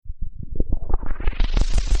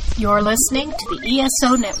You're listening to the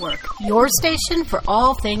ESO Network, your station for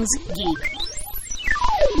all things geek.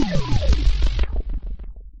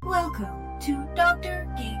 Welcome to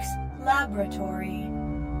Dr. Geek's Laboratory.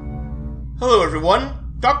 Hello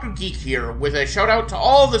everyone, Dr. Geek here with a shout out to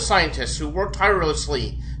all the scientists who worked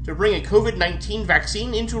tirelessly to bring a COVID-19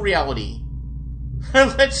 vaccine into reality.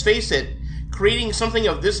 Let's face it, creating something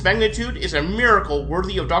of this magnitude is a miracle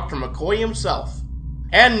worthy of Dr. McCoy himself.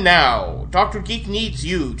 And now, Dr. Geek needs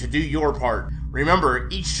you to do your part. Remember,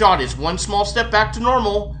 each shot is one small step back to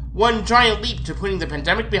normal, one giant leap to putting the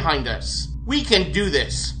pandemic behind us. We can do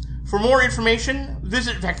this. For more information,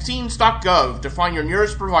 visit vaccines.gov to find your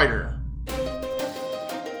nearest provider.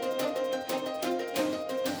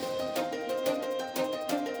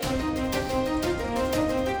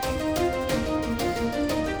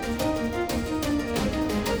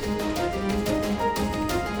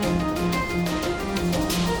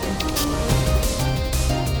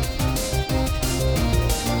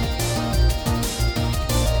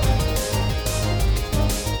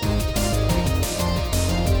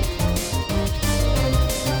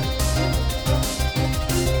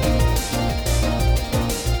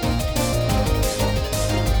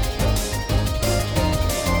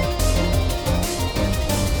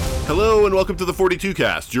 Hello and welcome to the 42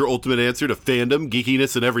 Cast, your ultimate answer to fandom,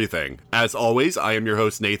 geekiness, and everything. As always, I am your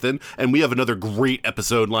host Nathan, and we have another great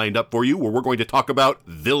episode lined up for you where we're going to talk about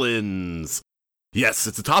villains. Yes,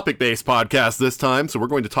 it's a topic-based podcast this time, so we're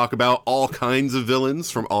going to talk about all kinds of villains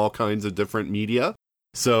from all kinds of different media.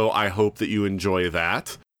 So I hope that you enjoy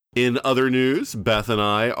that. In other news, Beth and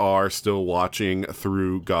I are still watching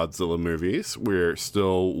through Godzilla movies. We're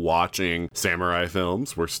still watching samurai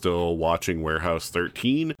films. We're still watching Warehouse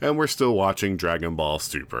 13. And we're still watching Dragon Ball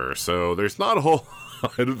Super. So there's not a whole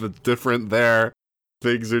lot of it different there.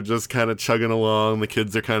 Things are just kind of chugging along. The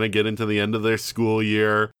kids are kind of getting to the end of their school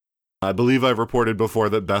year. I believe I've reported before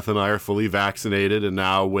that Beth and I are fully vaccinated, and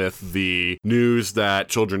now with the news that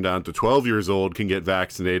children down to 12 years old can get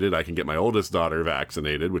vaccinated, I can get my oldest daughter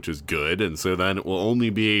vaccinated, which is good, and so then it will only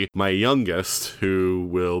be my youngest who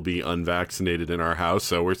will be unvaccinated in our house,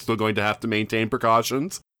 so we're still going to have to maintain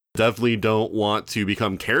precautions. Definitely don't want to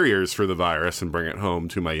become carriers for the virus and bring it home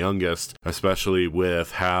to my youngest, especially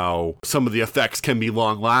with how some of the effects can be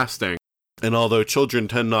long-lasting. And although children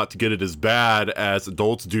tend not to get it as bad as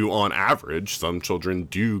adults do on average, some children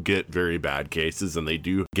do get very bad cases and they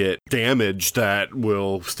do get damage that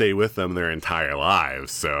will stay with them their entire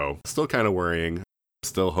lives. So still kind of worrying,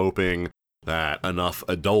 still hoping that enough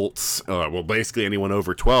adults, basically anyone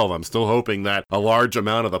over 12, I'm still hoping that a large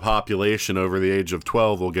amount of the population over the age of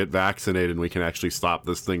 12 will get vaccinated and we can actually stop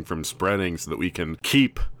this thing from spreading so that we can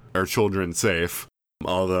keep our children safe.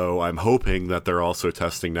 Although I'm hoping that they're also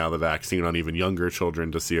testing now the vaccine on even younger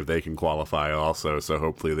children to see if they can qualify also, so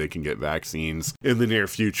hopefully they can get vaccines in the near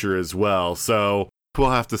future as well. So we'll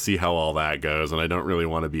have to see how all that goes, and I don't really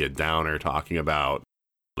want to be a downer talking about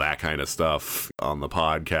that kind of stuff on the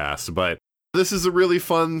podcast, but this is a really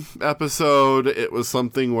fun episode. It was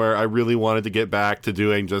something where I really wanted to get back to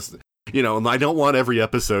doing just, and I don't want every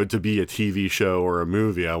episode to be a TV show or a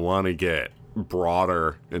movie. I want to get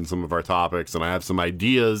broader in some of our topics, and I have some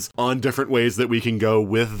ideas on different ways that we can go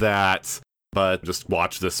with that, but just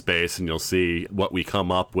watch this space and you'll see what we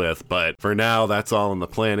come up with. But for now, that's all in the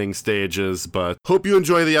planning stages, but hope you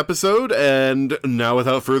enjoy the episode, and now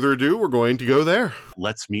without further ado, we're going to go there.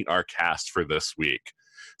 Let's meet our cast for this week.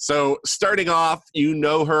 So starting off, you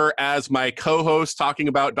know her as my co-host talking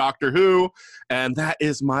about Doctor Who, and that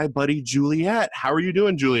is my buddy Juliet. How are you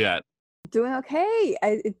doing, Juliet? Doing okay.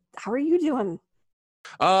 How are you doing?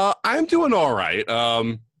 I'm doing all right.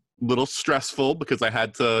 Little stressful because I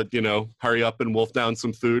had to, hurry up and wolf down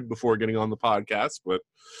some food before getting on the podcast, but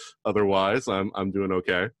otherwise I'm doing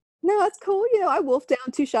okay. No, that's cool. I wolfed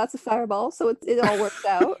down 2 shots of Fireball, so it all worked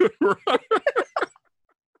out.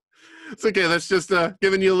 It's okay. That's just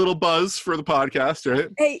giving you a little buzz for the podcast, right?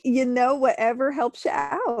 Hey, whatever helps you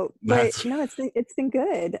out. But no, it's been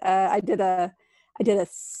good. I did a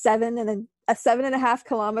 7.5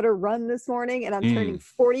 kilometer run this morning, and I'm turning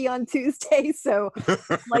 40 on Tuesday. So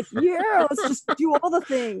I'm like, yeah, let's just do all the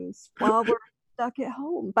things while we're stuck at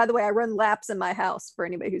home. By the way, I run laps in my house for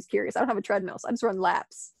anybody who's curious. I don't have a treadmill, so I just run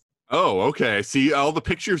laps. Oh, okay. See, all the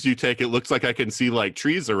pictures you take, it looks like I can see like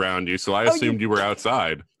trees around you. So I assumed you were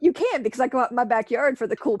outside. You can, because I go out in my backyard for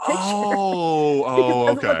the cool picture. Oh, because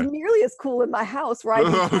it okay. doesn't look nearly as cool in my house where I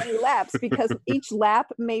do 20 laps, because each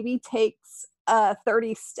lap maybe takes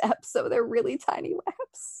 30 steps. So they're really tiny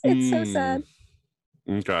laps. It's so sad.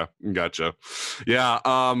 Okay, gotcha. Yeah,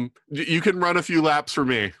 you can run a few laps for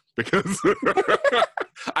me. because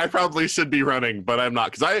I probably should be running, but I'm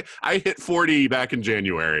not, because I hit 40 back in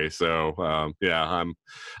January. So yeah,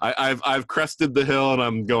 I've crested the hill and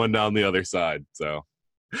I'm going down the other side. So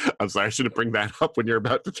I'm sorry, I shouldn't bring that up when you're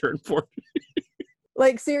about to turn 40.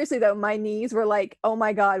 Like, seriously though, my knees were like, oh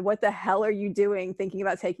my God, what the hell are you doing thinking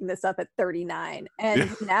about taking this up at 39? And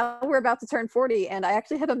now we're about to turn 40, and I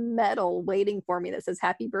actually have a medal waiting for me that says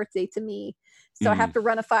happy birthday to me. So I have to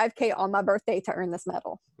run a 5K on my birthday to earn this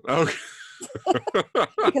medal. Okay.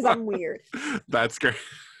 Because I'm weird. That's great.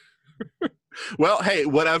 Well, hey,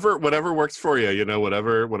 whatever works for you, you know,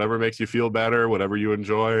 whatever makes you feel better, whatever you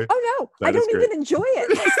enjoy. Oh no, I don't even enjoy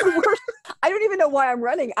it. That's the worst. I don't even know why I'm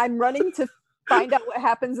running. I'm running to find out what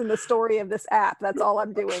happens in the story of this app. That's all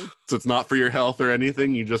I'm doing. So it's not for your health or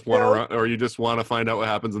anything. You just want to run, or you just want to find out what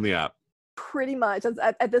happens in the app. Pretty much.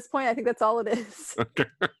 At this point, I think that's all it is. Okay.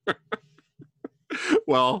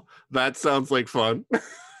 Well, that sounds like fun.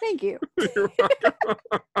 Thank you. You're welcome.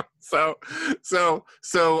 So,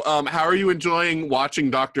 how are you enjoying watching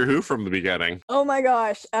Doctor Who from the beginning? Oh my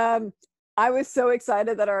gosh. I was so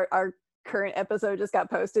excited that our current episode just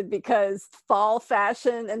got posted, because fall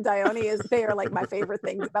fashion and Dione they are like my favorite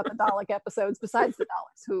things about the Dalek episodes, besides the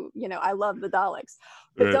Daleks, who, you know, I love the Daleks.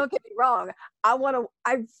 But Right. don't get me wrong,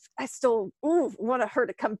 I still want her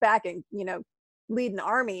to come back and, you know, lead an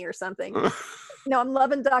army or something. No, I'm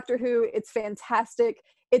loving Doctor Who. It's fantastic.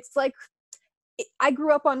 It's like, I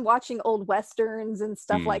grew up on watching old Westerns and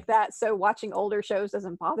stuff like that, so watching older shows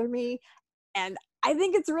doesn't bother me. And I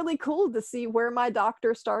think it's really cool to see where my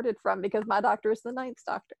Doctor started from, because my Doctor is the Ninth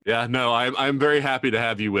Doctor. Yeah, no, I'm very happy to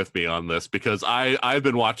have you with me on this, because I've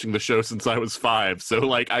been watching the show since I was 5. So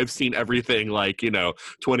like I've seen everything like, you know,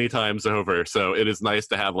 20 times over. So it is nice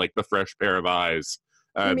to have like the fresh pair of eyes.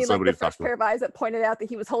 You mean like the fresh pair of eyes that pointed out that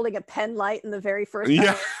he was holding a pen light in the very first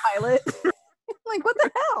pilot? Like, what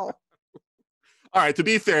the hell? All right, to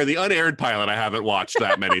be fair, the unaired pilot I haven't watched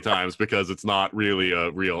that many times because it's not really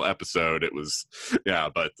a real episode. It was, yeah,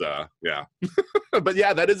 but yeah. But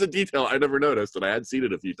yeah, that is a detail I never noticed, and I had seen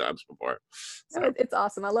it a few times before. So. It's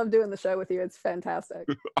awesome. I love doing the show with you. It's fantastic.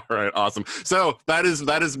 All right, awesome. So that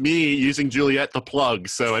is me using Juliet to plug.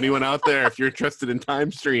 So anyone out there, if you're interested in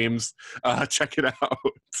time streams, check it out. All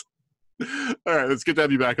right, it's good to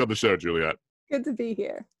have you back on the show, Juliet. Good to be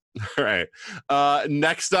here. All right.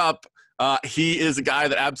 Next up, he is a guy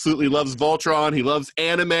that absolutely loves Voltron. He loves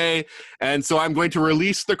anime. And so I'm going to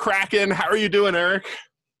release the Kraken. How are you doing, Eric?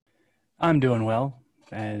 I'm doing well.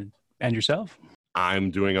 And yourself?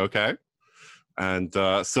 I'm doing okay. And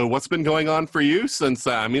so what's been going on for you since,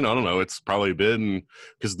 I don't know, it's probably been,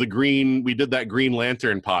 because we did that Green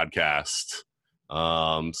Lantern podcast.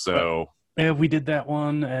 Yeah, we did that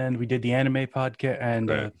one, and we did the anime podcast, and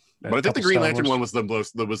right. But I think the Green Lantern one was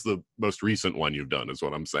the most recent one you've done, is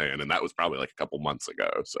what I'm saying, and that was probably like a couple months ago.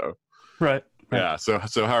 So right. Yeah. So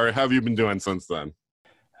how have you been doing since then?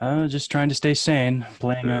 Just trying to stay sane,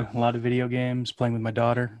 playing a lot of video games, playing with my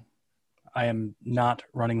daughter. I am not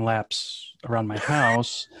running laps around my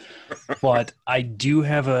house, but I do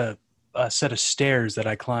have a set of stairs that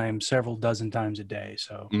I climb several dozen times a day.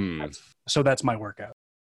 So that's my workout.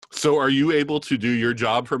 So are you able to do your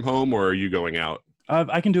job from home, or are you going out? Yes,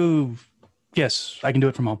 I can do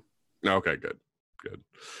it from home. Okay, good.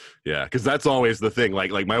 Yeah, because that's always the thing.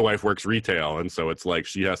 Like my wife works retail, and so it's like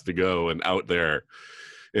she has to go and out there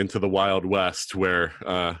into the Wild West where,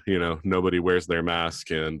 nobody wears their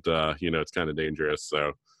mask, and, it's kind of dangerous.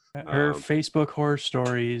 So her Facebook horror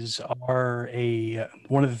stories are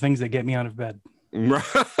one of the things that get me out of bed.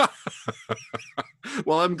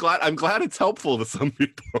 Well, I'm glad it's helpful to some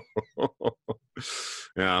people.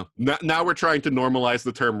 Yeah. Now we're trying to normalize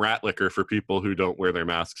the term rat liquor for people who don't wear their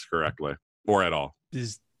masks correctly or at all.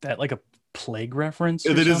 Is that like a plague reference?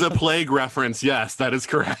 It is a plague reference. Yes, that is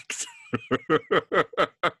correct.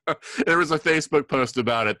 There was a Facebook post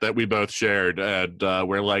about it that we both shared, and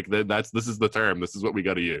we're like, this is the term. This is what we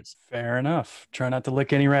got to use. Fair enough. Try not to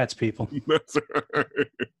lick any rats, people. That's right.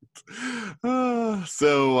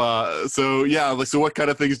 So what kind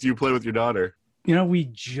of things do you play with your daughter? We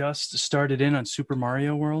just started in on Super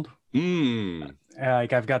Mario World.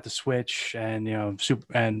 Like I've got the Switch, and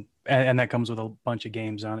and that comes with a bunch of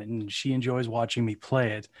games on it, and she enjoys watching me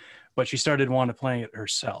play it. But she started wanting to play it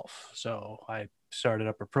herself, so I started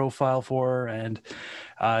up a profile for her, and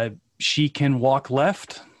she can walk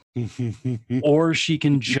left or she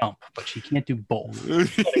can jump, but she can't do both.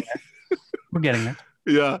 We're getting there.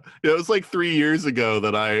 Yeah, it was like 3 years ago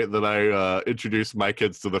that I introduced my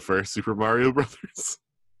kids to the first Super Mario Brothers.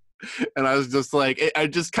 And I was just like, it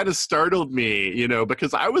just kind of startled me, you know,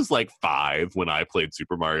 because I was like 5 when I played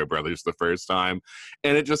Super Mario Brothers the first time.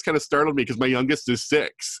 And it just kind of startled me because my youngest is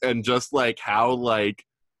 6, and just like how like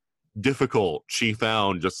difficult she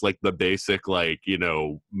found just like the basic, like, you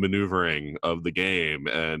know, maneuvering of the game.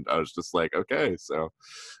 And I was just like, okay, so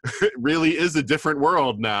it really is a different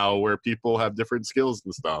world now where people have different skills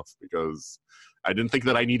and stuff, because I didn't think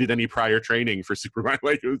that I needed any prior training for Super Mario.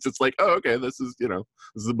 Like, it was just like, oh, okay, this is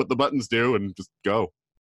what the buttons do, and just go.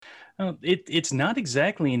 It's not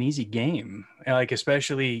exactly an easy game, like,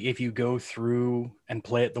 especially if you go through and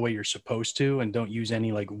play it the way you're supposed to and don't use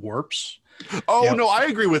any like warps. Oh, no, I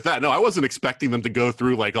agree with that. No, I wasn't expecting them to go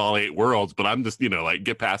through like all 8 worlds, but I'm just, you know, like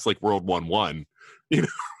get past like world 1-1, you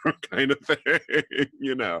know, kind of thing,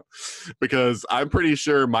 you know, because I'm pretty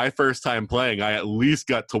sure my first time playing, I at least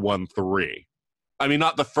got to 1-3. I mean,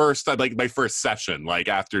 not the first, like my first session, like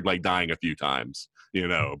after like dying a few times, you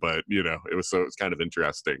know, but you know, it's kind of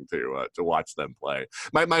interesting to watch them play.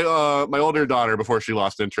 My older daughter, before she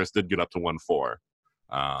lost interest, did get up to 1-4.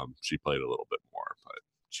 She played a little bit more, but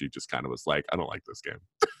she just kind of was like, I don't like this game.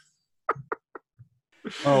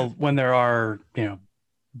 Well, when there are, you know,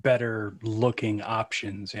 better looking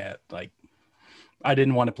options, yeah, like I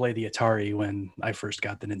didn't want to play the Atari when I first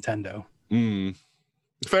got the Nintendo.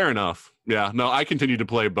 Fair enough. Yeah, no, I continued to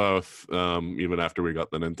play both, even after we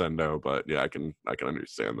got the Nintendo. But yeah, I can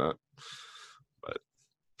understand that. But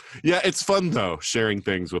yeah, it's fun though, sharing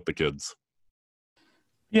things with the kids.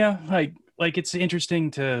 Yeah, like it's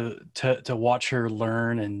interesting to watch her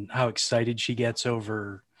learn and how excited she gets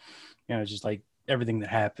over, you know, just like everything that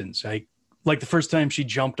happens. Like the first time she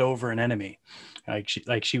jumped over an enemy,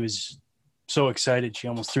 she was so excited she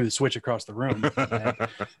almost threw the Switch across the room.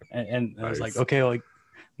 And I was like, okay,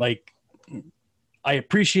 like I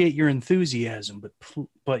appreciate your enthusiasm,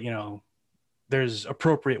 but you know, there's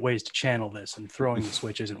appropriate ways to channel this, and throwing the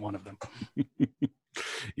Switch isn't one of them.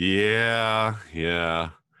 Yeah.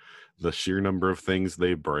 The sheer number of things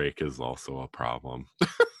they break is also a problem.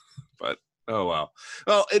 But oh well.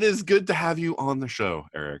 Well, it is good to have you on the show,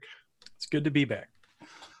 Eric. It's good to be back.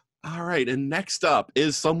 All right, and next up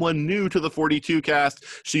is someone new to the 42 cast.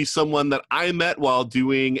 She's someone that I met while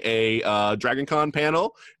doing a DragonCon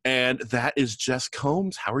panel, and that is Jess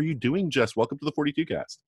Combs. How are you doing, Jess? Welcome to the 42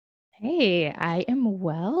 cast. Hey, I am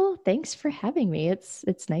well. Thanks for having me.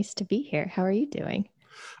 It's nice to be here. How are you doing?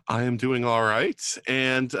 I am doing all right.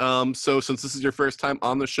 And so since this is your first time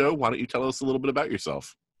on the show, why don't you tell us a little bit about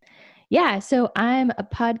yourself? Yeah, so I'm a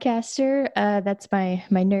podcaster. That's my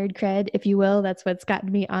nerd cred, if you will. That's what's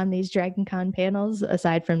gotten me on these DragonCon panels,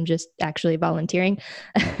 aside from just actually volunteering.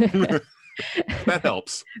 That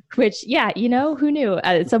helps. Which, yeah, you know, who knew?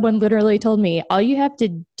 Someone literally told me, all you have to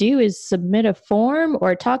do is submit a form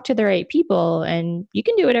or talk to the right people, and you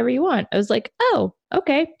can do whatever you want. I was like, oh,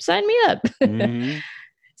 okay, sign me up. Mm-hmm.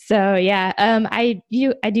 So yeah, I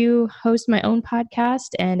do host my own podcast,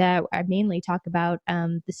 and I mainly talk about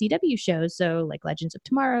the CW shows, so like Legends of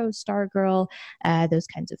Tomorrow, Stargirl, those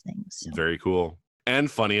kinds of things. So. Very cool.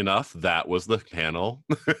 And funny enough, that was the panel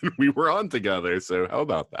we were on together. So how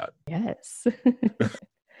about that? Yes.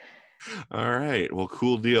 All right. Well,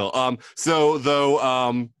 cool deal. So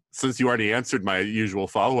though, since you already answered my usual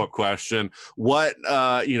follow-up question, what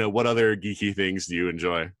other geeky things do you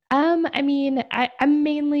enjoy? I mean, I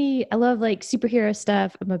love like superhero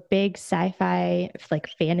stuff. I'm a big sci-fi, like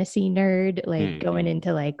fantasy nerd, like going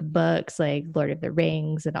into like books like Lord of the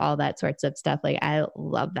Rings and all that sorts of stuff. Like I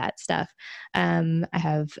love that stuff. I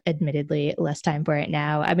have admittedly less time for it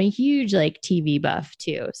now. I'm a huge like TV buff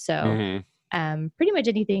too. So pretty much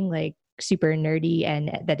anything like super nerdy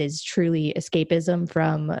and that is truly escapism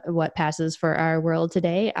from what passes for our world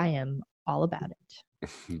today, I am all about it.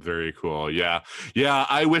 Very cool. Yeah.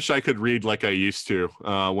 I wish I could read like I used to.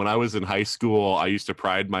 When I was in high school, I used to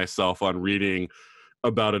pride myself on reading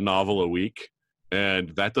about a novel a week, and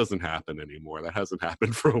that doesn't happen anymore. That hasn't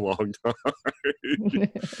happened for a long time.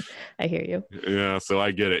 I hear you. Yeah, so I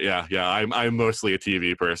get it. Yeah. I'm mostly a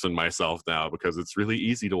TV person myself now because it's really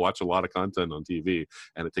easy to watch a lot of content on TV,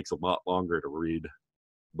 and it takes a lot longer to read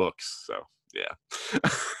books. So yeah.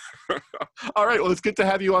 All right. Well, it's good to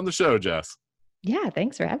have you on the show, Jess. Yeah,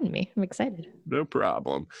 thanks for having me. I'm excited. No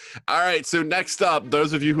problem. All right, so next up,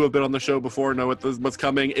 those of you who have been on the show before know what's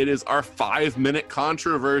coming. It is our 5-minute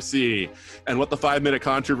controversy. And what the 5-minute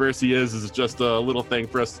controversy is just a little thing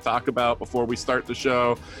for us to talk about before we start the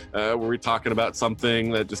show, where we're talking about something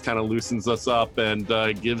that just kind of loosens us up and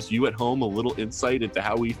gives you at home a little insight into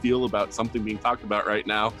how we feel about something being talked about right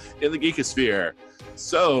now in the geekosphere.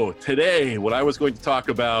 So today, what I was going to talk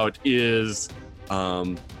about is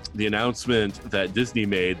the announcement that Disney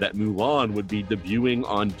made that Mulan would be debuting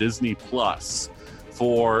on Disney Plus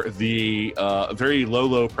for the very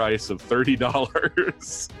low price of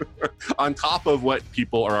 $30 on top of what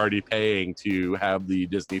people are already paying to have the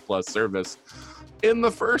Disney Plus service in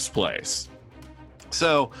the first place.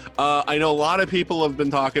 So I know a lot of people have been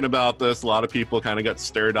talking about this. A lot of people kind of got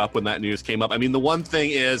stirred up when that news came up. I mean, the one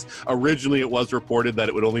thing is, originally it was reported that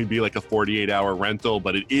it would only be like a 48-hour rental,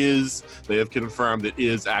 but they have confirmed it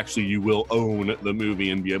is actually, you will own the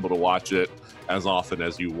movie and be able to watch it as often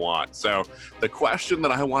as you want. So the question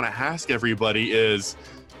that I want to ask everybody is,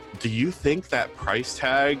 do you think that price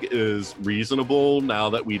tag is reasonable now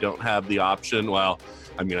that we don't have the option? Well,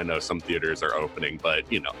 I mean, I know some theaters are opening, but,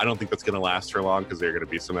 I don't think that's going to last for long because there are going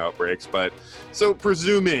to be some outbreaks. But so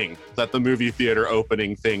presuming that the movie theater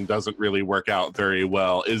opening thing doesn't really work out very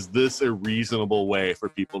well, is this a reasonable way for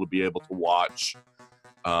people to be able to watch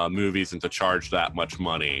movies and to charge that much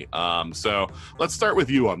money? So let's start with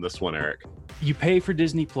you on this one, Eric. You pay for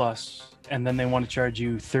Disney Plus, and then they want to charge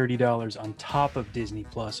you $30 on top of Disney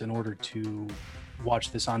Plus in order to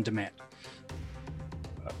watch this on demand.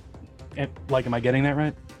 Am I getting that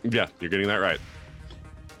right? Yeah, you're getting that right.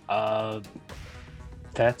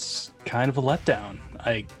 That's kind of a letdown.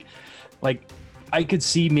 I could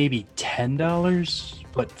see maybe $10,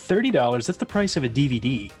 but $30, that's the price of a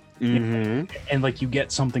DVD. Mm-hmm. And you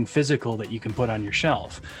get something physical that you can put on your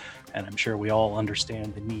shelf. And I'm sure we all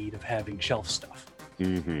understand the need of having shelf stuff.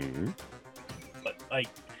 Mm-hmm. But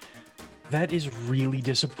that is really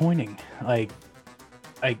disappointing.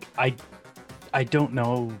 I don't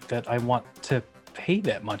know that I want to pay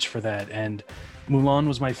that much for that. And Mulan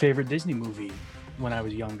was my favorite Disney movie when I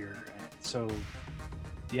was younger. So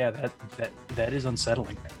yeah, that is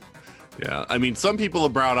unsettling. Yeah, I mean, some people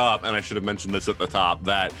have brought up, and I should have mentioned this at the top,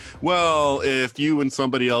 that, well, if you and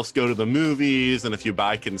somebody else go to the movies and if you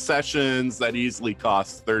buy concessions, that easily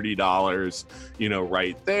costs $30,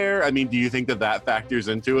 right there. I mean, do you think that factors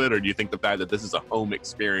into it, or do you think the fact that this is a home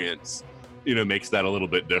experience, makes that a little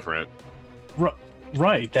bit different?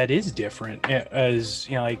 Right, that is different. As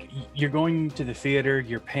you're going to the theater,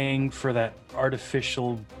 you're paying for that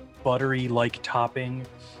artificial buttery-like topping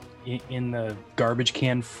in the garbage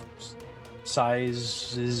can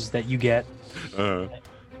sizes that you get,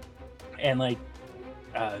 and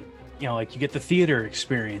you get the theater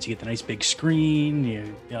experience. You get the nice big screen.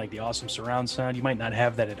 You like the awesome surround sound. You might not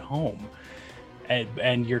have that at home,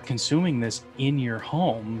 and you're consuming this in your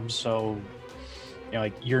home, so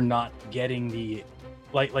you're not getting the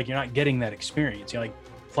you're not getting that experience.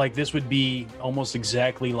 Like this would be almost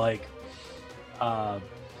exactly like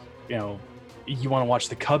you want to watch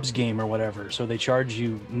the Cubs game or whatever, so they charge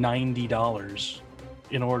you $90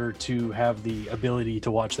 in order to have the ability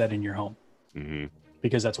to watch that in your home. Mm-hmm.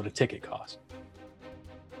 Because that's what a ticket costs.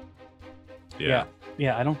 Yeah,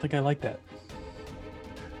 I don't think I like that.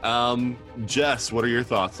 Jess, what are your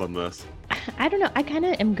thoughts on this? I don't know. I kind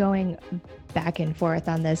of am going back and forth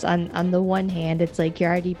on this. On the one hand, it's like you're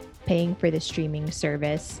already paying for the streaming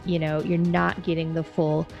service. You're not getting the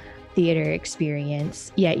full theater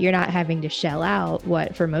experience, yet you're not having to shell out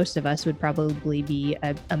what for most of us would probably be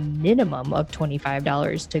a minimum of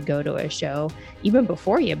 $25 to go to a show, even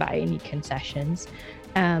before you buy any concessions.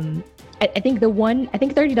 I think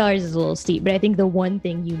 $30 is a little steep, but I think the one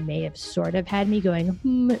thing you may have sort of had me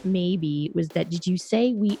going, maybe, was that, did you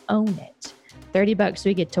say we own it? $30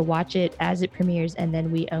 we get to watch it as it premieres, and then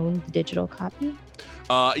we own the digital copy?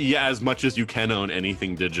 Yeah, as much as you can own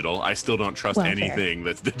anything digital. I still don't trust anything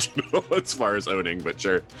that's digital as far as owning, but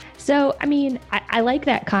sure. So, I mean, I like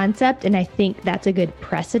that concept, and I think that's a good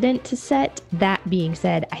precedent to set. That being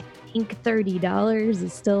said, I think $30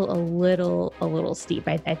 is still a little steep.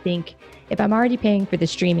 I think if I'm already paying for the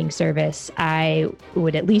streaming service, I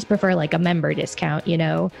would at least prefer like a member discount,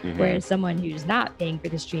 Mm-hmm. Whereas someone who's not paying for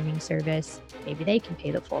the streaming service, maybe they can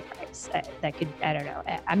pay the full price. That could, I don't know.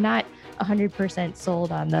 I'm not 100%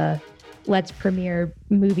 sold on the let's premiere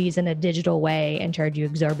movies in a digital way and charge you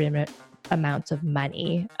exorbitant amounts of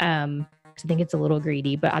money. I think it's a little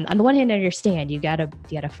greedy, but on the one hand, I understand you gotta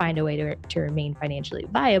find a way to remain financially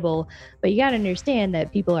viable, but you gotta understand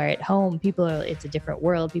that people are at home, it's a different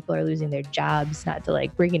world, people are losing their jobs, not to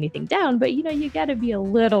like bring anything down, but you gotta be a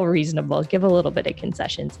little reasonable, give a little bit of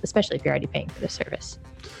concessions, especially if you're already paying for the service.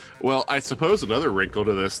 Well, I suppose another wrinkle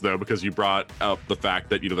to this, though, because you brought up the fact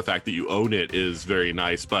that you own it is very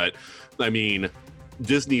nice, but I mean,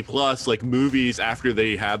 Disney Plus, like movies after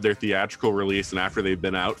they have their theatrical release and after they've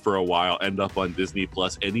been out for a while end up on Disney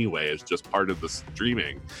Plus anyway as just part of the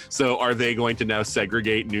streaming. So are they going to now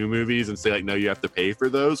segregate new movies and say like, no, you have to pay for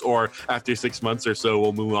those? Or after 6 months or so,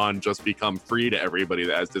 will Mulan just become free to everybody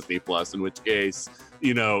that has Disney Plus? In which case,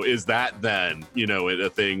 you know, is that then, you know, a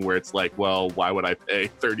thing where it's like, well, why would I pay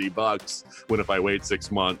 $30 when if I wait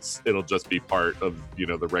 6 months, it'll just be part of, you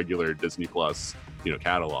know, the regular Disney Plus, you know,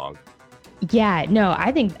 catalog? Yeah, no,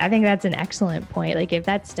 I think that's an excellent point. Like if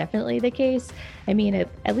that's definitely the case, I mean,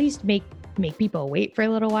 at least make people wait for a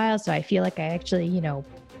little while. So I feel like I actually, you know,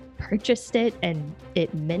 purchased it and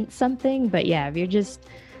it meant something. But yeah, if you're just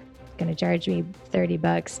going to charge me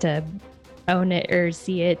 $30 to own it or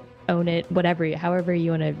see it, own it, whatever, however you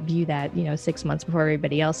want to view that, you know, 6 months before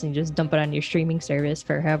everybody else, and you just dump it on your streaming service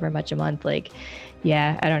for however much a month. Like,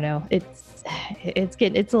 yeah, I don't know. It's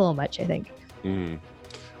a little much, I think. Mm.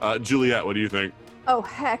 Juliet, what do you think? Oh,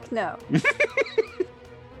 heck no.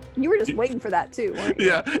 You were just waiting for that too, weren't you?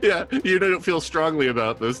 Yeah. You don't feel strongly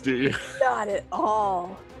about this, do you? Not at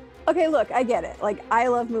all. Okay, look, I get it. Like, I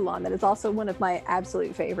love Mulan. That is also one of my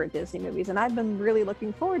absolute favorite Disney movies. And I've been really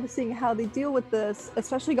looking forward to seeing how they deal with this,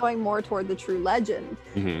 especially going more toward the true legend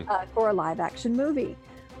for a live action movie.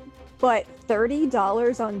 But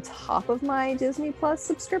 $30 on top of my Disney Plus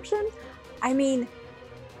subscription? I mean,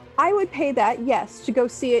 I would pay that, yes, to go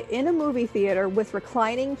see it in a movie theater with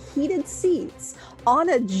reclining heated seats on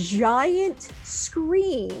a giant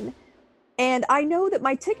screen. And I know that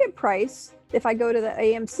my ticket price, if I go to the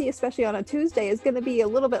AMC, especially on a Tuesday, is going to be a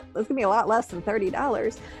lot less than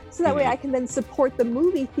 $30. So that way I can then support the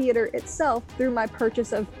movie theater itself through my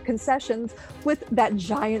purchase of concessions with that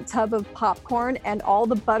giant tub of popcorn and all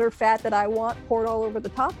the butter fat that I want poured all over the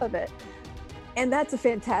top of it. And that's a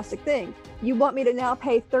fantastic thing. You want me to now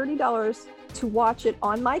pay $30 to watch it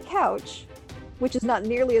on my couch, which is not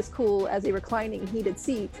nearly as cool as a reclining heated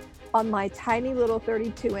seat, on my tiny little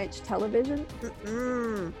 32-inch television?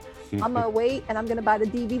 I'm gonna wait, and I'm gonna buy the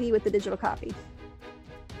DVD with the digital copy.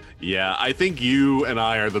 Yeah, I think you and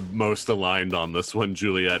I are the most aligned on this one,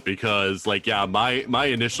 Juliet, because like, yeah, my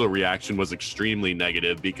initial reaction was extremely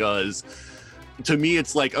negative because to me,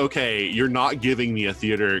 it's like, okay, you're not giving me a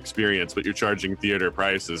theater experience, but you're charging theater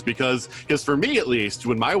prices. Because for me, at least,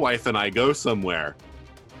 when my wife and I go somewhere,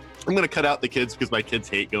 I'm going to cut out the kids because my kids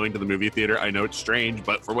hate going to the movie theater. I know it's strange,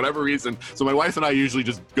 but for whatever reason, so my wife and I usually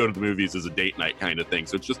just go to the movies as a date night kind of thing.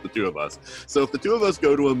 So it's just the two of us. So if the two of us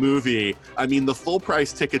go to a movie, I mean, the full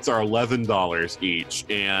price tickets are $11 each.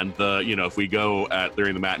 And if we go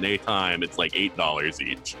during the matinee time, it's like $8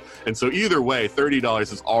 each. And so either way,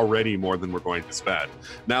 $30 is already more than we're going to spend.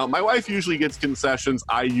 Now, my wife usually gets concessions.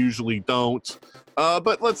 I usually don't.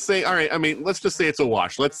 But let's say, all right, I mean, let's just say it's a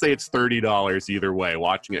wash. Let's say it's $30 either way,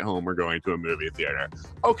 watching at home or going to a movie theater.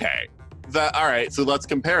 Okay, all right, so let's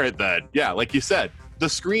compare it then. Yeah, like you said, the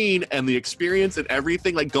screen and the experience and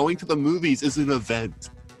everything, like going to the movies is an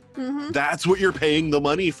event. That's what you're paying the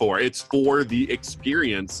money for. It's for the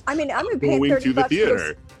experience. I mean, I'm going to the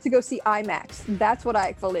theater to go see IMAX. That's what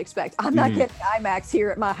I fully expect. I'm not getting IMAX here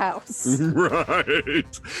at my house.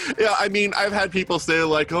 Right. Yeah, I mean, I've had people say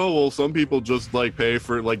like, oh, well, some people just like pay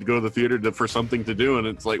for like to go to the theater for something to do. And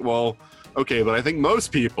it's like, well, okay, but I think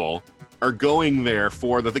most people are going there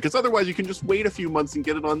for because otherwise you can just wait a few months and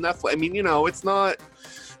get it on Netflix. I mean,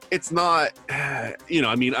 it's not, I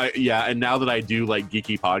mean, and now that I do like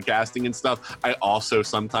geeky podcasting and stuff, I also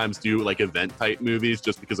sometimes do like event type movies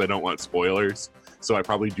just because I don't want spoilers. So I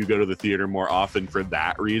probably do go to the theater more often for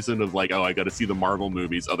that reason of like, oh, I got to see the Marvel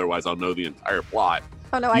movies. Otherwise I'll know the entire plot.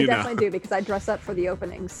 Oh no, I definitely do because I dress up for the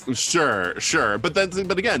openings. Sure. But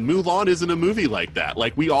again, Mulan isn't a movie like that.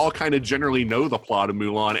 Like we all kind of generally know the plot of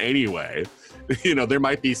Mulan anyway. There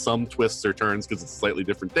might be some twists or turns because it's a slightly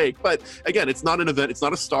different take, but again, it's not an event. It's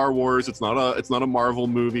not a Star Wars. It's not a Marvel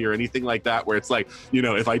movie or anything like that where it's like,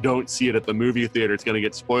 if I don't see it at the movie theater, it's going to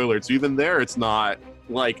get spoiled. So even there, it's not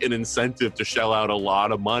like an incentive to shell out a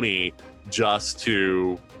lot of money just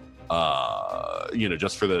to,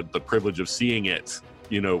 just for the privilege of seeing it,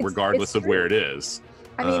 regardless of where it is.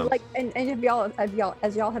 I mean, and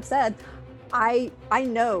as y'all have said, I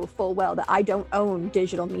know full well that I don't own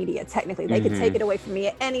digital media. Technically, they could take it away from me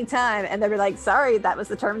at any time, and they'd be like, "Sorry, that was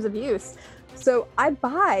the terms of use." So I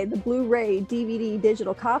buy the Blu-ray, DVD,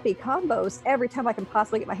 digital copy combos every time I can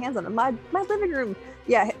possibly get my hands on them. My living room,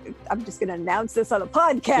 I'm just going to announce this on a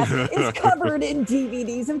podcast, is covered in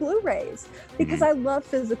DVDs and Blu-rays because I love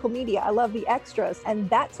physical media. I love the extras, and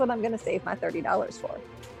that's what I'm going to save my $30 for.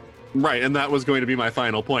 Right, and that was going to be my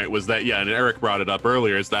final point, was that, yeah, and Eric brought it up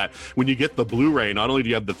earlier, is that when you get the Blu-ray, not only do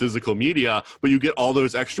you have the physical media, but you get all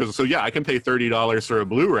those extras. So yeah, I can pay $30 for a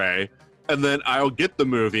Blu-ray, and then I'll get the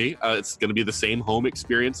movie. It's going to be the same home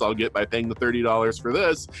experience I'll get by paying the $30 for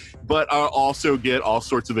this, but I'll also get all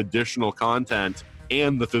sorts of additional content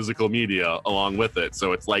and the physical media along with it.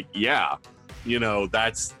 So it's like, yeah, you know,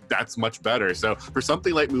 that's much better. So for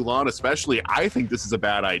something like Mulan especially, I think this is a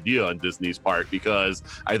bad idea on Disney's part, because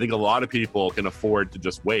I think a lot of people can afford to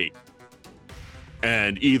just wait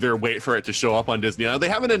and either wait for it to show up on Disney. Now, they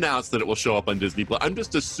haven't announced that it will show up on Disney Plus. I'm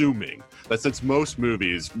just assuming that since most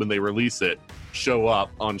movies, when they release it, show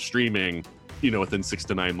up on streaming, you know, within 6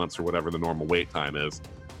 to 9 months or whatever the normal wait time is,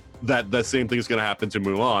 that the same thing is going to happen to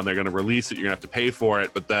Mulan. They're going to release it, you're going to have to pay for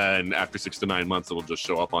it, but then after 6 to 9 months, it'll just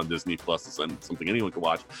show up on Disney Plus and something anyone can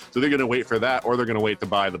watch. So they're going to wait for that, or they're going to wait to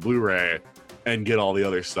buy the Blu-ray and get all the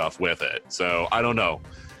other stuff with it. So I don't know.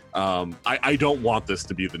 I don't want this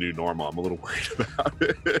to be the new normal. I'm a little worried about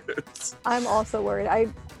it. I'm also worried.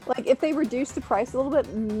 Like if they reduce the price a little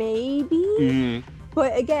bit, maybe.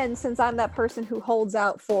 But again, since I'm that person who holds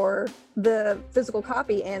out for the physical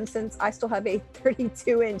copy, and since I still have a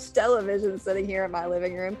 32-inch television sitting here in my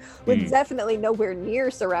living room with definitely nowhere near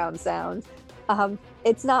surround sound,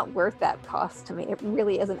 it's not worth that cost to me. It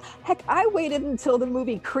really isn't. Heck, I waited until the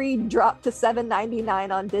movie Creed dropped to $7.99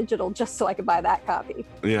 on digital just so I could buy that copy.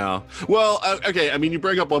 Yeah. Well, okay. I mean, you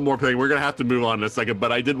bring up one more thing. We're going to have to move on in a second,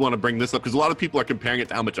 but I did want to bring this up because a lot of people are comparing it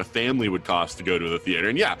to how much a family would cost to go to the theater.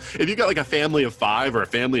 And yeah, if you got like a family of 5 or a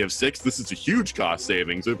family of 6, this is a huge cost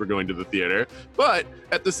savings if we're going to the theater. But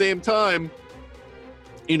at the same time,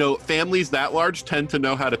 you know, families that large tend to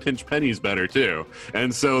know how to pinch pennies better too.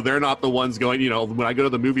 And so they're not the ones going, you know, when I go to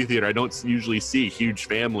the movie theater, I don't usually see huge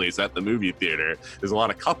families at the movie theater. There's a lot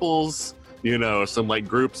of couples, you know, some like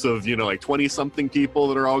groups of, you know, like 20 something people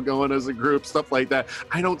that are all going as a group, stuff like that.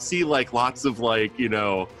 I don't see like lots of like, you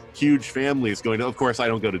know, huge families going to, of course, I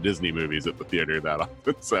don't go to Disney movies at the theater that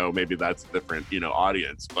often. So maybe that's a different, you know,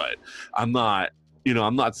 audience, but I'm not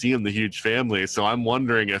seeing the huge family. So I'm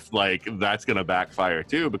wondering if like that's going to backfire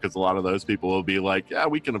too, because a lot of those people will be like, yeah,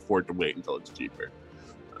 we can afford to wait until it's cheaper.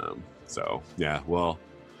 So yeah, well,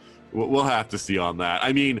 we'll have to see on that.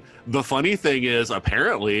 I mean, the funny thing is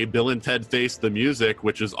apparently Bill and Ted Face the Music,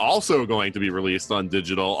 which is also going to be released on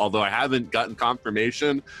digital, although I haven't gotten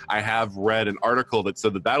confirmation. I have read an article that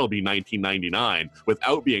said that that'll be $19.99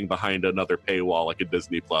 without being behind another paywall like a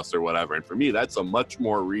Disney Plus or whatever. And for me, that's a much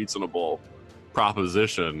more reasonable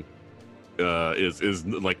proposition, is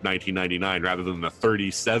like $19.99 rather than the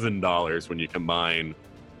 $37 when you combine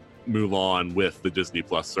Mulan with the Disney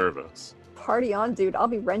Plus service. Party on, dude. I'll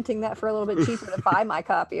be renting that for a little bit cheaper to buy my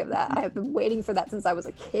copy of that. I have been waiting for that since I was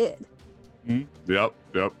a kid. Yep.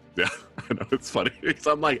 Yeah, I know, it's funny because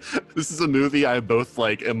I'm like, this is a movie I both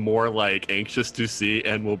like am more like anxious to see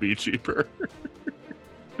and will be cheaper.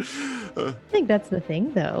 I think that's the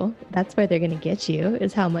thing, though. That's where they're going to get you,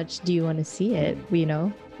 is how much do you want to see it, you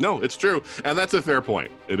know? No, it's true. And that's a fair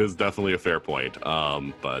point. It is definitely a fair point.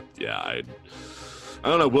 But yeah, I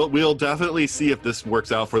don't know. We'll definitely see if this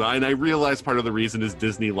works out for them. And I realize part of the reason is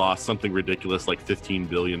Disney lost something ridiculous like $15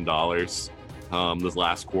 billion this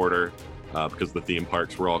last quarter because the theme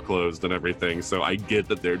parks were all closed and everything. So I get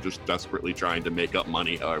that they're just desperately trying to make up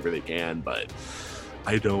money however they can, but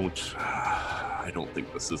I don't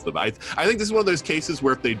think this is I think this is one of those cases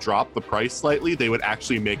where if they drop the price slightly, they would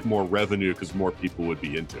actually make more revenue because more people would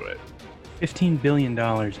be into it. $15 billion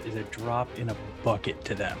is a drop in a bucket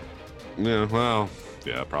to them. Yeah, well,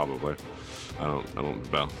 yeah, probably. I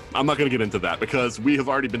don't know. I'm not going to get into that because we have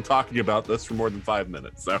already been talking about this for more than 5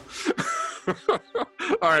 minutes. So, all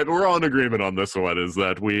right, we're all in agreement on this one. Is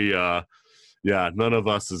that we, none of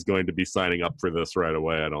us is going to be signing up for this right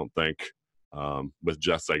away. I don't think. With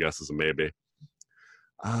Jess, I guess, is a maybe.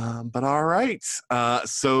 But all right.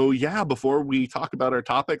 So yeah, before we talk about our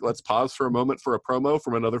topic, let's pause for a moment for a promo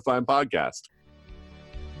from another fine podcast.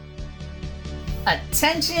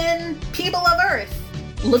 Attention, people of Earth!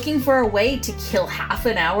 Looking for a way to kill half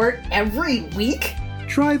an hour every week?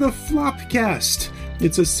 Try the Flopcast.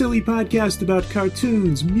 It's a silly podcast about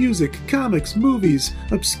cartoons, music, comics, movies,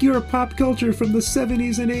 obscure pop culture from the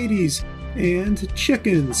 70s and 80s, and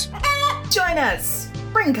chickens. Join us!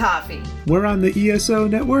 Bring coffee! We're on the ESO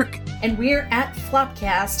network. And we're at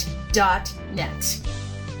flopcast.net.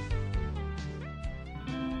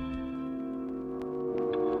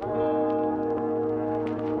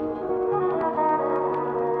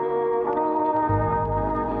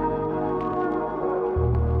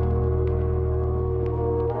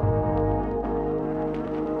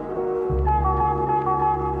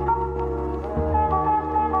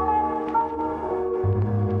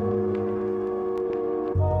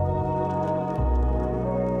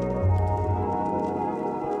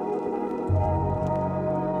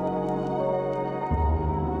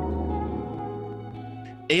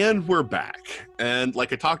 And we're back. And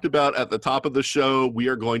like I talked about at the top of the show, we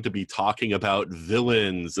are going to be talking about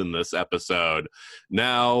villains in this episode.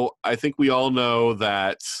 Now, I think we all know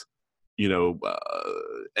that, you know,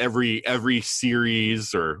 every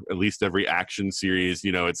series, or at least every action series,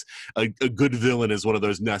 you know, it's a good villain is one of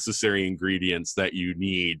those necessary ingredients that you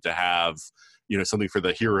need to have, you know, something for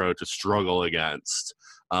the hero to struggle against.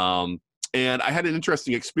 And I had an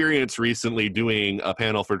interesting experience recently doing a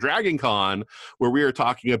panel for Dragon Con where we were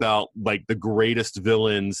talking about like the greatest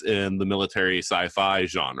villains in the military sci-fi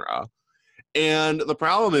genre. And the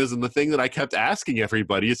problem is, and the thing that I kept asking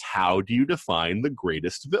everybody is, how do you define the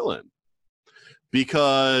greatest villain?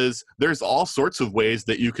 Because there's all sorts of ways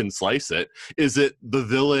that you can slice it. Is it the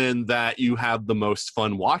villain that you have the most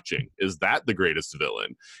fun watching? Is that the greatest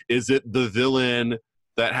villain? Is it the villain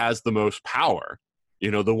that has the most power? You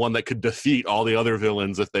know, the one that could defeat all the other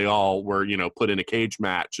villains if they all were, you know, put in a cage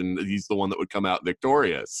match and he's the one that would come out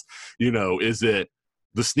victorious. You know, is it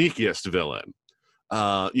the sneakiest villain?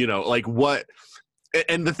 You know, like what?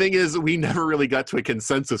 And the thing is, we never really got to a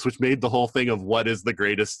consensus, which made the whole thing of what is the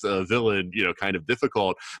greatest villain, you know, kind of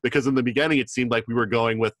difficult. Because in the beginning, it seemed like we were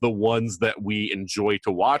going with the ones that we enjoy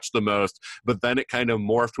to watch the most. But then it kind of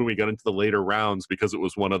morphed when we got into the later rounds, because it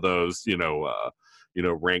was one of those, you know,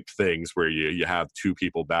 ranked things where you have two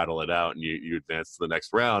people battle it out and you advance to the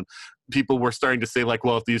next round. People were starting to say like,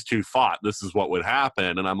 well, if these two fought, this is what would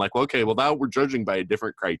happen. And I'm like, well, okay, well, now we're judging by a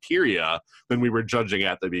different criteria than we were judging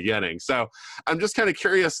at the beginning. So I'm just kind of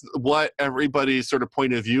curious what everybody's sort of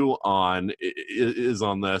point of view on is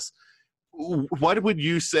on this. What would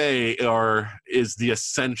you say is the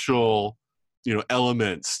essential, you know,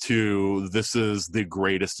 elements to this is the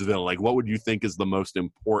greatest villain? Like, what would you think is the most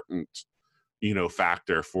important, you know,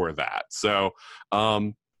 factor for that? So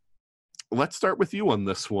let's start with you on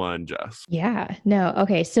this one, Jess. Yeah, no.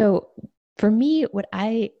 Okay. So for me, what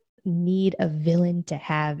I need a villain to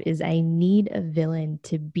have is I need a villain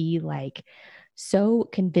to be like so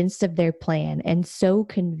convinced of their plan and so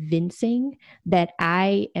convincing that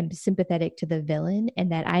I am sympathetic to the villain and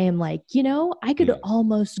that I am like, you know, I could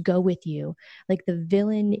almost go with you. Like the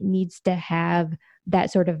villain needs to have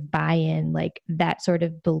that sort of buy-in, like that sort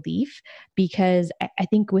of belief, because I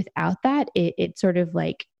think without that, it sort of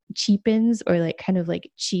like cheapens or like kind of like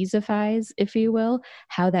cheesifies, if you will,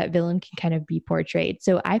 how that villain can kind of be portrayed.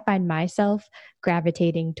 So I find myself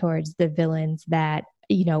gravitating towards the villains that,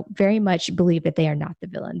 you know, very much believe that they are not the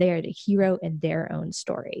villain. They are the hero in their own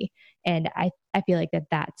story. And I feel like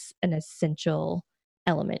that's an essential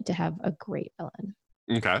element to have a great villain.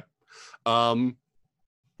 Okay.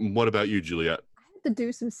 What about you, Juliet? I had to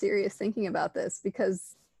do some serious thinking about this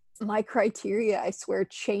because my criteria, I swear,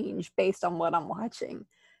 change based on what I'm watching.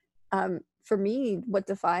 For me, what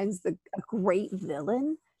defines a great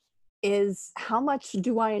villain is how much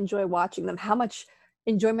do I enjoy watching them? How much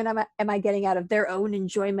enjoyment am I getting out of their own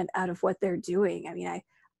enjoyment out of what they're doing? I mean,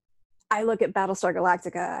 I look at Battlestar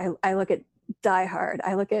Galactica, I look at Die Hard,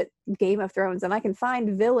 I look at Game of Thrones, and I can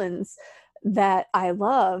find villains that I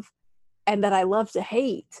love and that I love to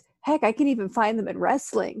hate. Heck, I can even find them in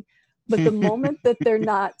wrestling. But the moment that they're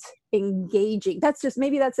not engaging, that's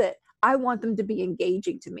it. I want them to be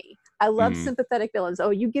engaging to me. I love sympathetic villains. Oh,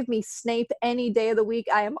 you give me Snape any day of the week,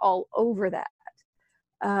 I am all over that.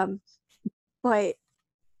 But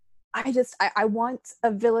I want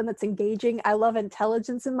a villain that's engaging. I love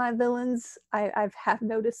intelligence in my villains. I have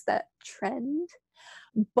noticed that trend.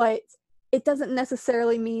 But it doesn't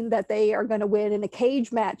necessarily mean that they are going to win in a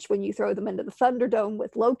cage match when you throw them into the Thunderdome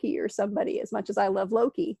with Loki or somebody, as much as I love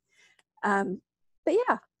Loki. But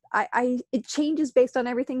yeah, it changes based on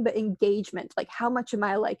everything but engagement. Like, how much am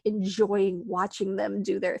I like enjoying watching them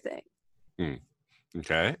do their thing?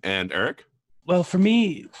 Okay. And Eric? Well, for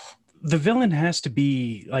me, the villain has to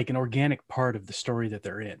be like an organic part of the story that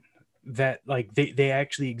they're in. That like they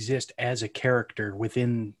actually exist as a character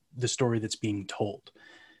within the story that's being told.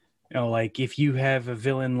 You know, like if you have a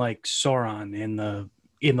villain like Sauron in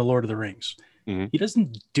the Lord of the Rings, he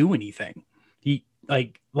doesn't do anything. He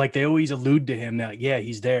like they always allude to him that, like, yeah,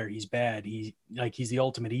 he's there, he's bad, he's the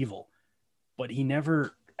ultimate evil, but he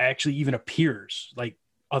never actually even appears, like,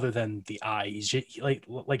 other than the eye. He's just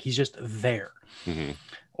like he's just there.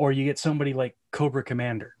 Or you get somebody like Cobra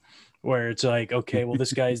Commander, where it's like, okay, well,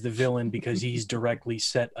 this guy's the villain because he's directly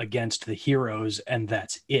set against the heroes, and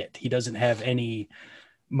that's it. He doesn't have any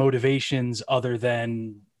motivations other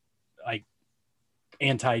than like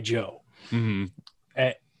anti-Joe.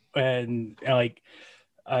 And like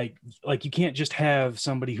you can't just have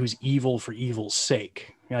somebody who's evil for evil's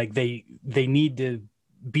sake. Like they need to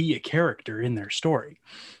be a character in their story.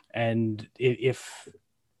 And if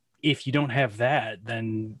if you don't have that,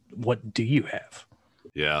 then what do you have?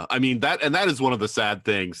 Yeah, I mean that is one of the sad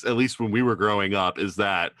things, at least when we were growing up, is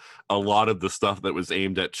that a lot of the stuff that was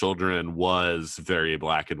aimed at children was very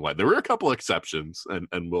black and white. There were a couple exceptions,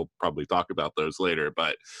 and we'll probably talk about those later,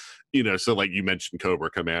 but so like you mentioned Cobra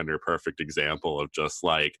Commander, perfect example of just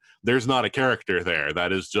like there's not a character there.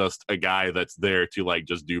 That is just a guy that's there to like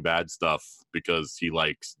just do bad stuff because he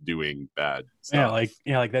likes doing bad stuff.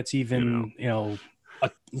 Like that's even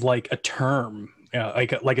like a term.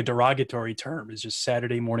 Like a derogatory term is just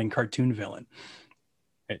Saturday morning cartoon villain.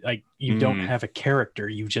 Like you don't have a character,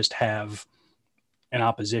 you just have an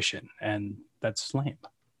opposition, and that's lame.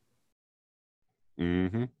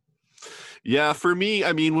 Mm-hmm. Yeah, for me,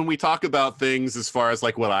 I mean, when we talk about things as far as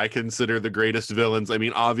like what I consider the greatest villains, I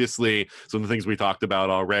mean, obviously some of the things we talked about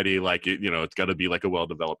already, like, it's got to be like a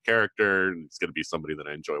well-developed character, and it's going to be somebody that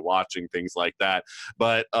I enjoy watching, things like that.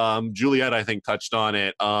 But Juliet, I think, touched on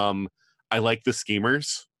it. I like the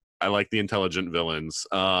schemers. I like the intelligent villains.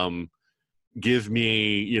 Give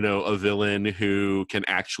me, a villain who can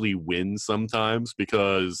actually win sometimes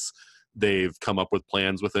because they've come up with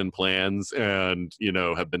plans within plans and,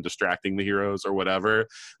 have been distracting the heroes or whatever.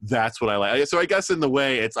 That's what I like. So I guess in the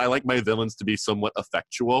way I like my villains to be somewhat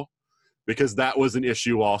effectual, because that was an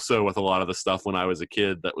issue also with a lot of the stuff when I was a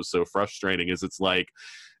kid that was so frustrating, is it's like,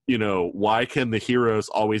 why can the heroes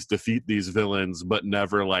always defeat these villains but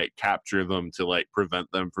never like capture them to like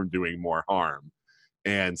prevent them from doing more harm?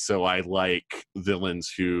 And so I like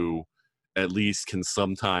villains who at least can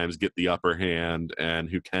sometimes get the upper hand and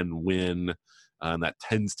who can win. And that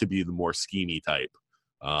tends to be the more schemy type.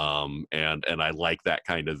 And I like that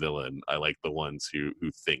kind of villain. I like the ones who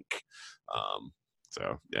think.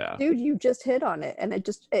 So yeah, dude, you just hit on it, and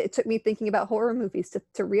it took me thinking about horror movies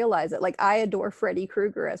to realize it. Like, I adore Freddy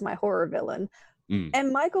Krueger as my horror villain,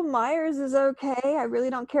 and Michael Myers is okay. I really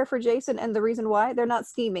don't care for Jason, and the reason why, they're not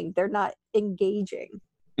scheming, they're not engaging.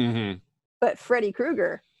 Mm-hmm. But Freddy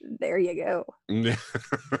Krueger, there you go.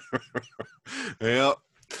 Yeah,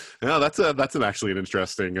 that's actually an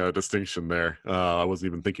interesting distinction there. I wasn't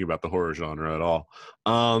even thinking about the horror genre at all.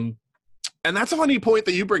 And that's a funny point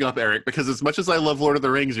that you bring up, Eric, because as much as I love Lord of the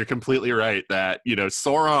Rings, you're completely right that,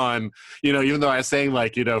 Sauron, even though I was saying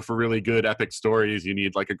like, for really good epic stories, you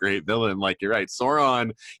need like a great villain, like you're right.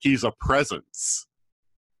 Sauron, he's a presence.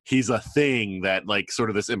 He's a thing that like sort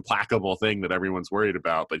of this implacable thing that everyone's worried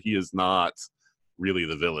about, but he is not really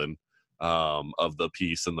the villain of the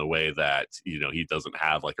piece in the way that, he doesn't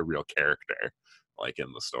have like a real character like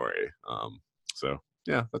in the story. So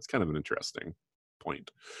yeah, that's kind of an interesting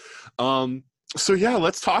point. So yeah,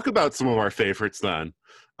 let's talk about some of our favorites then.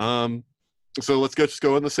 So let's just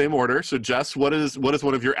go in the same order. So Jess, what is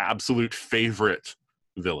one of your absolute favorite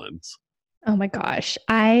villains? Oh my gosh.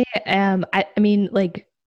 I mean, like,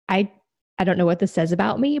 I don't know what this says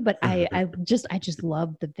about me, but I just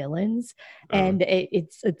love the villains, and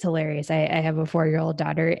it's hilarious. I have a 4-year-old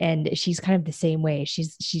daughter, and she's kind of the same way.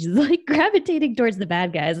 She's like gravitating towards the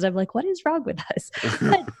bad guys, and I'm like, what is wrong with us?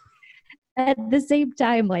 But at the same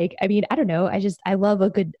time, like, I mean, I don't know. I love a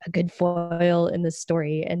good foil in the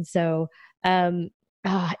story, and so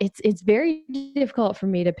it's very difficult for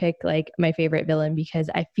me to pick like my favorite villain, because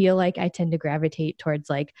I feel like I tend to gravitate towards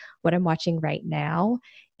like what I'm watching right now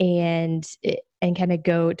and kind of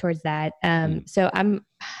go towards that. So I'm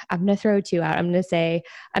gonna throw 2 out. I'm gonna say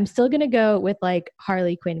I'm still gonna go with like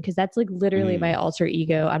Harley Quinn, because that's like literally my alter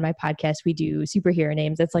ego. On my podcast, we do superhero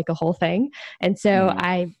names. It's like a whole thing. And so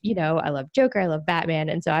I love Joker, I love Batman,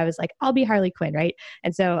 and so I was like, I'll be Harley Quinn, right?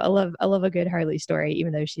 And so I love a good Harley story,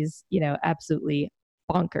 even though she's absolutely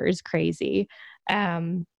bonkers crazy.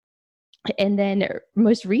 And then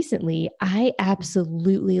most recently, I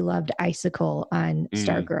absolutely loved Icicle on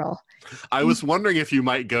Stargirl. I was wondering if you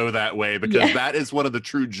might go that way, because that is one of the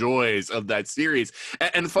true joys of that series.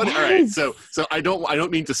 And funny, all right, so I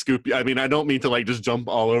don't mean to scoop you. I mean, I don't mean to like just jump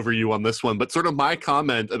all over you on this one, but sort of my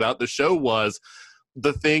comment about the show was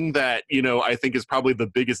the thing that, I think is probably the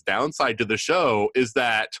biggest downside to the show is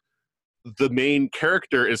that the main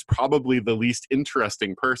character is probably the least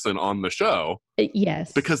interesting person on the show.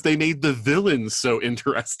 Yes. Because they made the villains so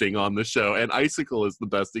interesting on the show, and Icicle is the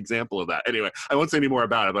best example of that. Anyway, I won't say any more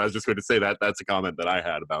about it, but I was just going to say that that's a comment that I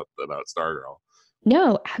had about Stargirl.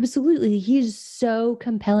 No, absolutely. He's so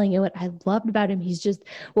compelling. And what I loved about him, he's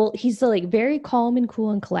so like very calm and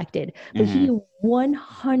cool and collected, but he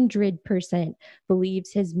 100%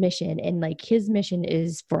 believes his mission, and like his mission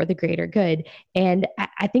is for the greater good. And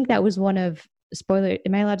I think that was one of spoiler.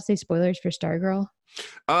 Am I allowed to say spoilers for Stargirl?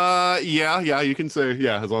 Yeah, you can say,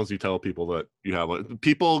 as long as you tell people that you have one.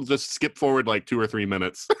 People just skip forward like 2 or 3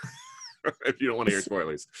 minutes. if you don't want to hear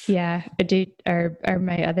spoilers. Yeah, are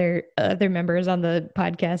my other members on the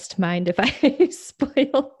podcast mind if I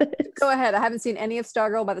spoil this? Go ahead. I haven't seen any of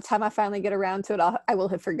Stargirl. By the time I finally get around to it, I will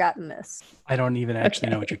have forgotten this. I don't even actually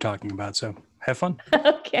know what you're talking about, so have fun.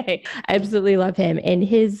 Okay, I absolutely love him and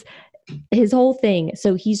his whole thing.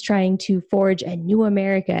 So he's trying to forge a new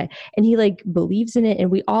America, and he like believes in it,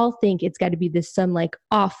 and we all think it's got to be this some like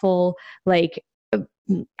awful like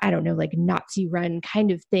I don't know, like Nazi run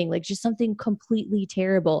kind of thing, like just something completely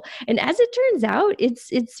terrible. And as it turns out,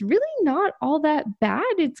 it's really not all that bad.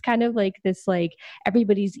 It's kind of like this, like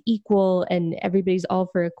everybody's equal and everybody's all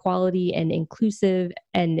for equality and inclusive.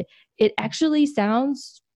 And it actually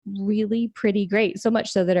sounds really pretty great, so much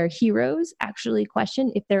so that our heroes actually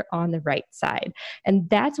question if they're on the right side. And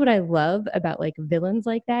that's what I love about like villains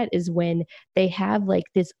like that, is when they have like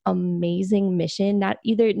this amazing mission, not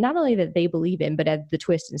only that they believe in, but as the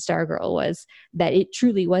twist in Stargirl was that it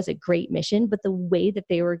truly was a great mission, but the way that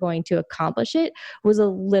they were going to accomplish it was a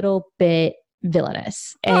little bit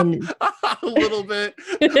villainous and a little bit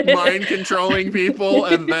mind controlling people,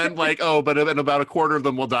 and then like, oh, but then about a quarter of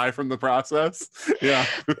them will die from the process. Yeah.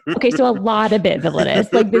 Okay, so a lot of bit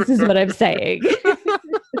villainous. Like, this is what I'm saying. Just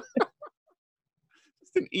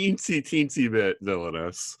an teensy bit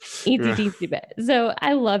villainous. Teensy bit. So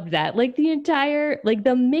I love that. Like the entire, like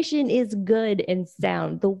the mission is good and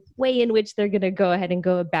sound. The way in which they're going to go ahead and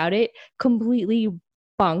go about it, completely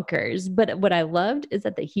bonkers. But what I loved is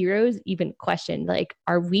that the heroes even questioned, like,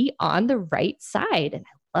 are we on the right side? And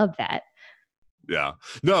I love that. Yeah.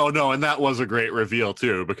 No, and that was a great reveal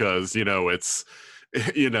too, because it's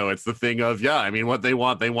the thing of, I mean, what they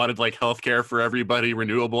wanted like healthcare for everybody,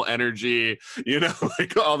 renewable energy,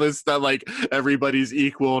 like all this stuff, like everybody's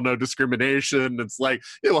equal, no discrimination. It's like,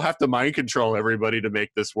 we'll have to mind control everybody to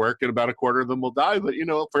make this work, and about a quarter of them will die, but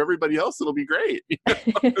for everybody else it'll be great.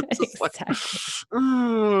 It's just exactly. Like,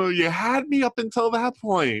 oh, you had me up until that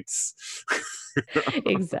point.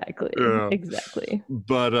 Exactly. Yeah. Exactly.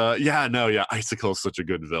 But Icicle is such a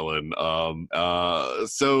good villain.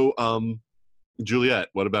 Juliet,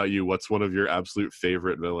 what about you? What's one of your absolute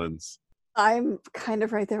favorite villains? I'm kind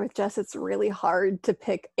of right there with Jess. It's really hard to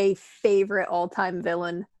pick a favorite all-time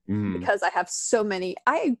villain because I have so many.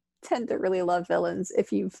 I tend to really love villains.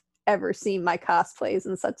 If you've ever seen my cosplays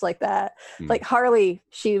and such like that, like Harley,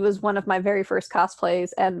 she was one of my very first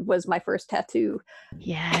cosplays and was my first tattoo.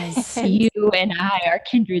 Yes, you and I are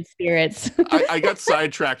kindred spirits. I got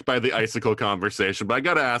sidetracked by the Icicle conversation, but I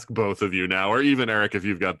got to ask both of you now, or even Eric, if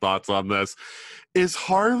you've got thoughts on this. Is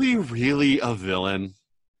Harley really a villain?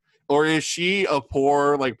 Or is she a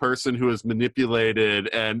poor person who is manipulated,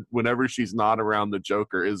 and whenever she's not around the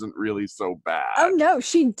Joker isn't really so bad? Oh no,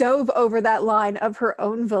 she dove over that line of her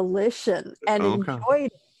own volition and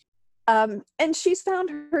enjoyed it. And she's found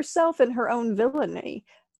herself in her own villainy.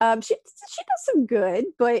 She does some good,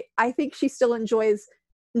 but I think she still enjoys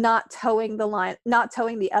not towing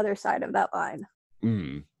the other side of that line.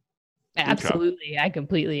 Absolutely. I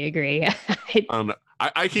completely agree.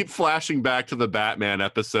 I keep flashing back to the Batman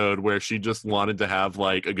episode where she just wanted to have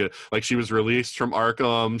a good, she was released from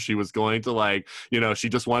Arkham. She was going to she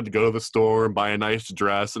just wanted to go to the store and buy a nice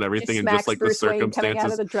dress and everything. And just Bruce the circumstances coming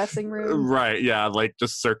out of the dressing room. Right. Yeah.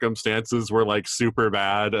 Just circumstances were super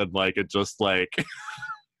bad. And it just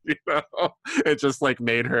it just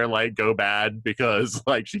made her go bad because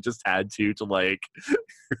she just had to just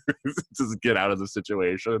get out of the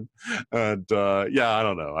situation. And I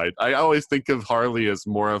don't know, I always think of Harley as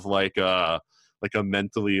more of a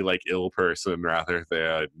mentally ill person rather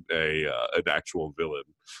than an actual villain.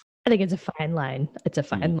 I think it's a fine line.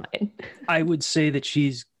 Line. I would say that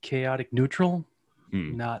she's chaotic neutral,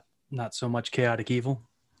 not so much chaotic evil.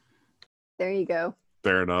 There you go.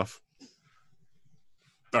 Fair enough.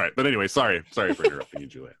 All right, but anyway, sorry for interrupting you,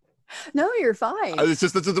 Julia. No, you're fine. It's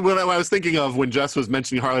just what I was thinking of when Jess was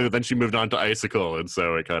mentioning Harley, but then she moved on to Icicle, and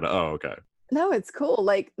so it kind of, okay. No, it's cool.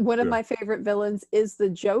 One of my favorite villains is the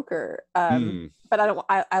Joker. But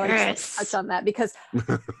I like to touch on that because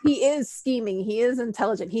he is scheming. He is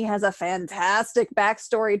intelligent. He has a fantastic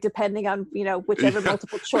backstory depending on, whichever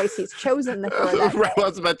multiple choice he's chosen for that Right, I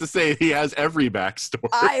was about to say he has every backstory.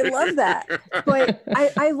 I love that. But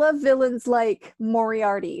I love villains like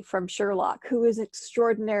Moriarty from Sherlock, who is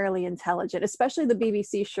extraordinarily intelligent, especially the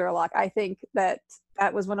BBC Sherlock. I think that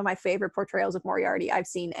was one of my favorite portrayals of Moriarty I've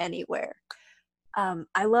seen anywhere.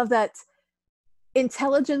 I love that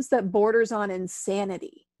intelligence that borders on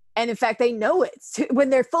insanity, and in fact they know it when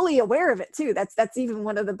they're fully aware of it too. That's even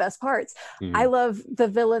one of the best parts. I love the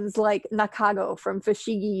villains like Nakago from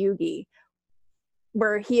Fushigi Yugi.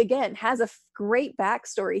 where he again has a great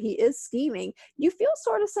backstory. He is scheming. You feel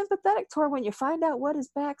sort of sympathetic toward when you find out what his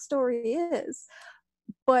backstory is,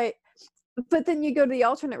 but then you go to the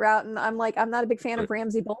alternate route, and I'm not a big fan of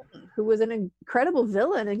Ramsay Bolton, who was an incredible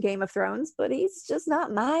villain in Game of Thrones, but he's just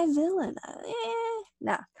not my villain.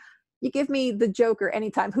 Nah. You give me the Joker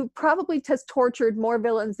anytime, who probably has tortured more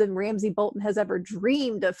villains than Ramsay Bolton has ever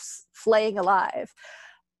dreamed of flaying alive.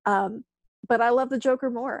 But I love the Joker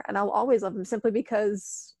more, and I'll always love him simply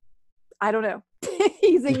because, I don't know,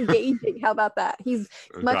 he's engaging. How about that? He's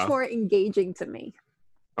much more engaging to me.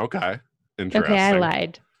 Okay. Interesting. Okay, I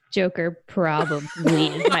lied. Joker probably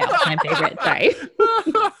is my all-time favorite. Sorry.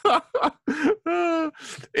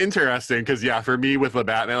 Interesting, because for me with the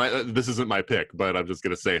Batman, this isn't my pick, but I'm just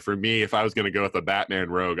gonna say, for me, if I was gonna go with a Batman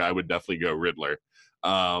rogue, I would definitely go Riddler.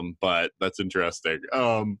 But that's interesting.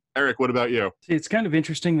 Eric, what about you? It's kind of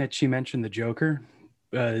interesting that she mentioned the Joker.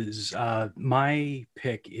 My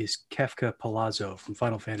pick is Kefka Palazzo from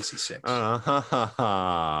Final Fantasy VI.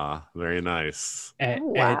 Very nice.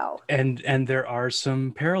 Wow. And there are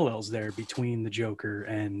some parallels there between the Joker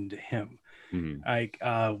and him.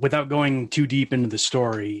 Mm-hmm. Without going too deep into the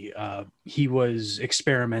story, he was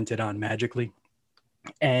experimented on magically,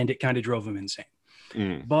 and it kind of drove him insane.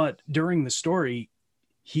 Mm. But during the story,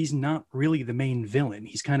 he's not really the main villain.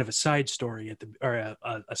 He's kind of a side story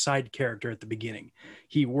a side character at the beginning.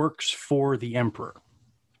 He works for the Emperor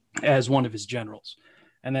as one of his generals.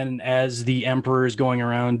 And then as the Emperor is going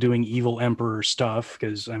around doing evil Emperor stuff,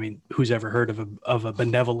 because, I mean, who's ever heard of a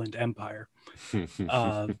benevolent empire?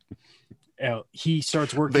 He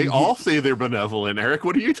starts working. They all say they're benevolent, Eric.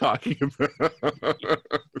 What are you talking about?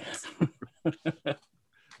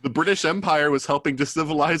 The British Empire was helping to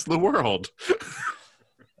civilize the world.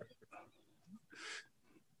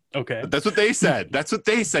 Okay. That's what they said.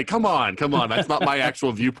 Come on. That's not my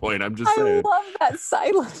actual viewpoint. I'm just saying. I love that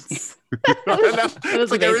silence.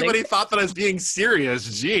 It's like everybody thought that I was being serious.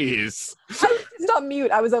 Jeez. I was just on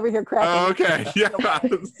mute. I was over here cracking. Oh, okay. Yeah.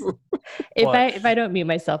 If I don't mute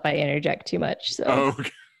myself, I interject too much. So.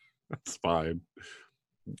 Okay. That's fine.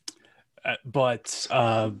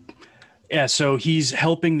 So he's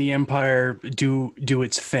helping the Empire do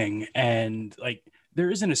its thing, and like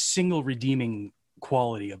there isn't a single redeeming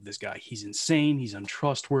quality of this guy. He's insane, he's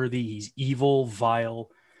untrustworthy, he's evil,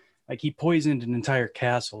 vile. Like he poisoned an entire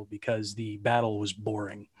castle because the battle was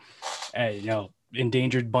boring. And,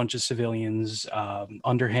 endangered bunch of civilians,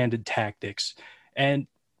 underhanded tactics, and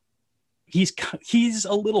he's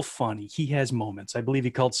a little funny. He has moments. I believe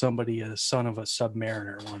he called somebody a son of a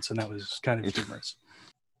submariner once, and that was kind of humorous.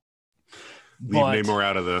 Leave Namor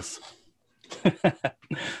out of this.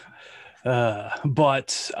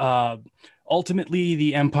 Ultimately,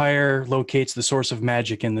 the Empire locates the source of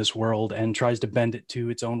magic in this world and tries to bend it to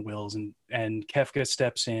its own wills. And Kefka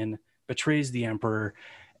steps in, betrays the Emperor,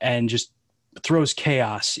 and just throws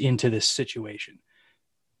chaos into this situation.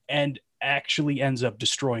 And actually ends up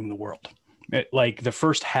destroying the world. Like the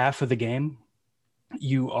first half of the game,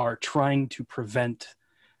 you are trying to prevent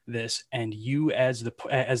this, and you as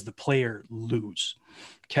the player lose.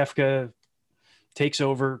 Kefka takes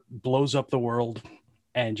over, blows up the world,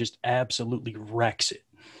 and just absolutely wrecks it.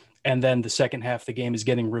 And then the second half of the game is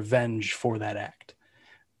getting revenge for that act.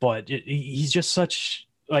 But he's just such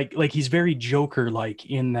like he's very Joker-like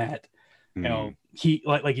in that, he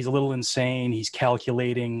like he's a little insane, he's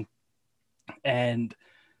calculating,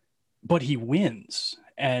 but he wins,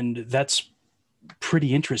 and that's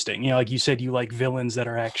pretty interesting. Like you said, you like villains that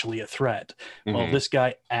are actually a threat. Mm-hmm. Well, this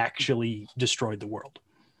guy actually destroyed the world.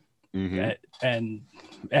 Mm-hmm.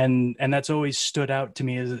 And that's always stood out to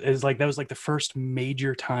me as like that was like the first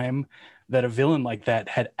major time that a villain like that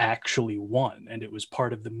had actually won, and it was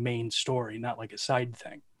part of the main story, not like a side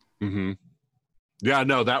thing. Mm-hmm. Yeah,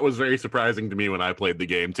 no, that was very surprising to me when I played the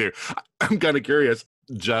game too. I'm kind of curious,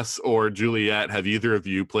 Jess or Juliet, have either of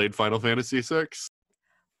you played Final Fantasy VI?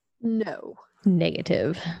 No.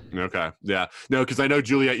 Negative. Okay. Yeah. No, because I know,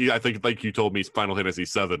 Juliet, I think like you told me Final Fantasy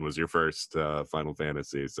VII was your first Final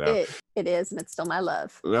Fantasy. So it is, and it's still my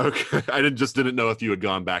love. Okay. I didn't know if you had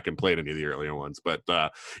gone back and played any of the earlier ones, but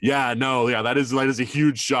that is a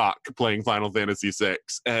huge shock playing Final Fantasy VI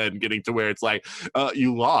and getting to where it's like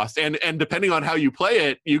you lost, and depending on how you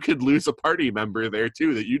play it, you could lose a party member there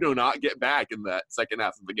too that you do not get back in that second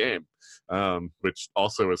half of the game, which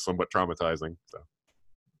also is somewhat traumatizing. So.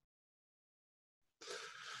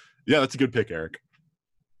 Yeah, that's a good pick, Eric.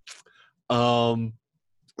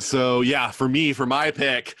 So yeah, for my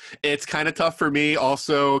pick, it's kind of tough for me.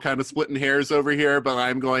 Also, kind of splitting hairs over here, but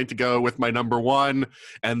I'm going to go with my number one,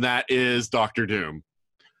 and that is Dr. Doom.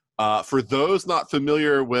 For those not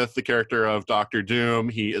familiar with the character of Doctor Doom,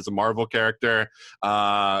 he is a Marvel character.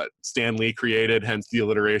 Stan Lee created, hence the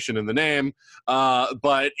alliteration in the name.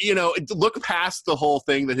 But, look past the whole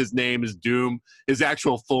thing that his name is Doom. His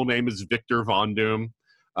actual full name is Victor Von Doom,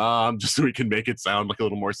 just so we can make it sound like a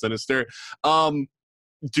little more sinister.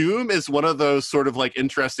 Doom is one of those sort of like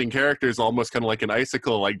interesting characters, almost kind of like an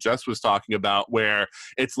icicle, like Jess was talking about, where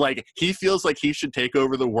it's like he feels like he should take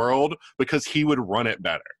over the world because he would run it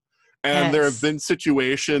better. And there have been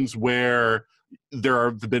situations where there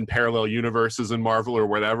have been parallel universes in Marvel or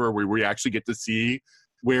whatever where we actually get to see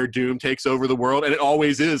where Doom takes over the world. And it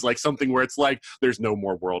always is like something where it's like, there's no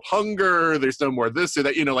more world hunger, there's no more this or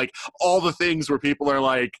that, like all the things where people are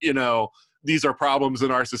like, these are problems in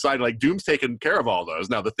our society. Like Doom's taken care of all those.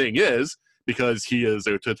 Now the thing is, because he is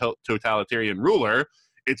a totalitarian ruler,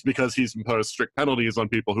 it's because he's imposed strict penalties on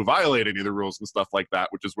people who violate any of the rules and stuff like that,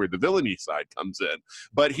 which is where the villainy side comes in.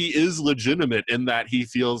 But he is legitimate in that he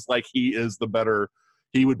feels like he is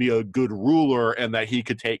he would be a good ruler and that he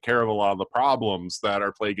could take care of a lot of the problems that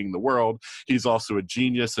are plaguing the world. He's also a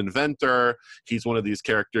genius inventor. He's one of these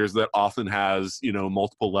characters that often has,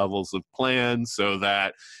 multiple levels of plans, so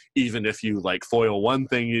that even if you like foil one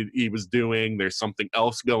thing he was doing, there's something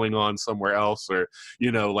else going on somewhere else, or,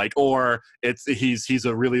 or he's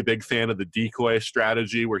a really big fan of the decoy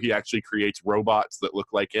strategy where he actually creates robots that look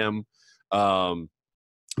like him.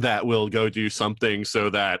 That will go do something so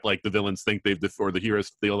that like the villains think or the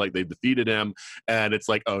heroes feel like they've defeated him, and it's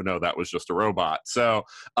like, oh no, that was just a robot. So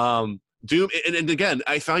Doom, and again,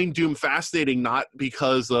 I find Doom fascinating not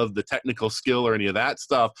because of the technical skill or any of that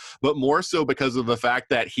stuff, but more so because of the fact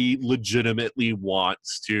that he legitimately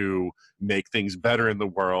wants to make things better in the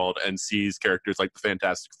world and sees characters like the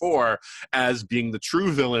Fantastic Four as being the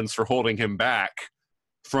true villains for holding him back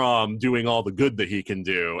from doing all the good that he can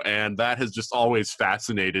do. And that has just always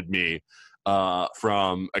fascinated me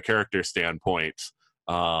from a character standpoint,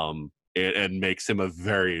 and makes him a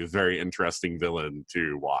very, very interesting villain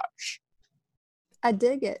to watch. I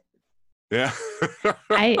dig it. Yeah.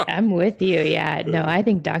 I'm with you. Yeah. No, I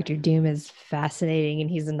think Dr. Doom is fascinating, and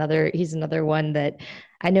he's another one that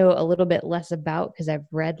I know a little bit less about because I've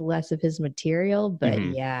read less of his material, but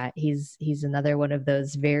yeah, he's another one of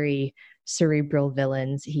those very cerebral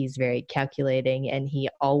villains. He's very calculating, and he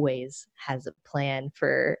always has a plan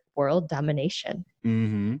for world domination.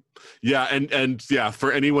 Mm-hmm. Yeah, and yeah,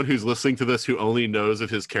 for anyone who's listening to this who only knows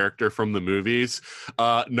of his character from the movies,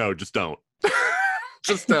 no, just don't.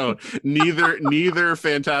 Just don't. Neither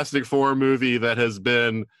Fantastic Four movie that has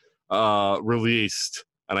been released,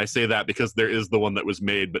 and I say that because there is the one that was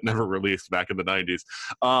made but never released back in the 90s,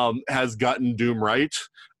 has gotten Doom right.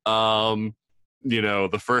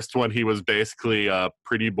 The first one, he was basically a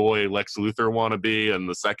pretty boy Lex Luthor wannabe, and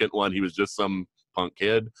the second one, he was just some punk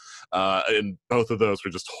kid. And both of those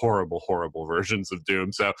were just horrible, horrible versions of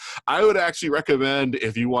Doom. So I would actually recommend,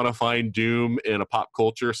 if you want to find Doom in a pop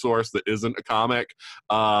culture source that isn't a comic,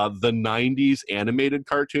 the 90s animated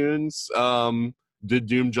cartoons did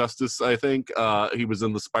Doom justice, I think. He was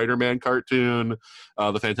in the Spider-Man cartoon,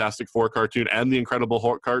 the Fantastic Four cartoon, and the Incredible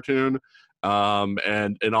Hulk cartoon.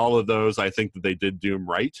 And in all of those, I think that they did Doom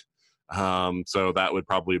right. So that would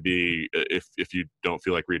probably be, if you don't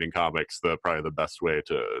feel like reading comics, probably the best way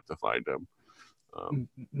to find him.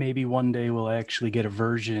 Maybe one day we'll actually get a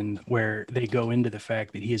version where they go into the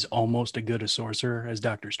fact that he is almost as good a sorcerer as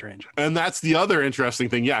Doctor Strange. And that's the other interesting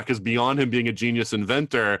thing, yeah, because beyond him being a genius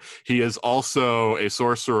inventor, he is also a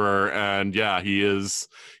sorcerer, and yeah, he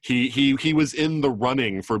was in the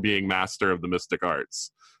running for being master of the mystic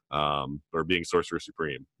arts, or being sorcerer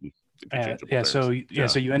supreme. So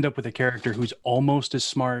you end up with a character who's almost as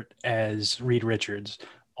smart as Reed Richards,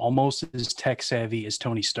 almost as tech savvy as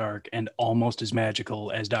Tony Stark, and almost as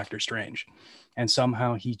magical as Doctor Strange, and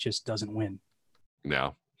somehow he just doesn't win.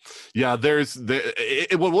 Yeah.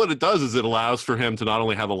 What it does is it allows for him to not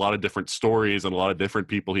only have a lot of different stories and a lot of different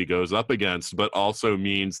people he goes up against, but also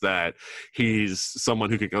means that he's someone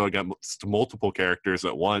who can go against multiple characters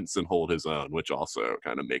at once and hold his own, which also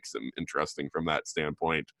kind of makes him interesting from that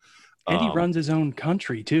standpoint. And he runs his own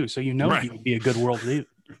country too, so right. He would be a good world leader.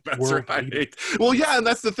 That's right. Well, yeah, and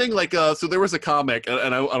that's the thing. Like, so there was a comic,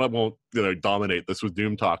 and I won't dominate this with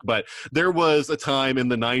Doom talk, but there was a time in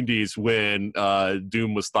the 90s when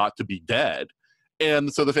Doom was thought to be dead,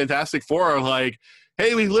 and so the Fantastic Four are like,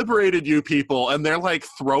 hey, we liberated you people, and they're like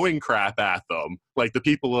throwing crap at them. Like the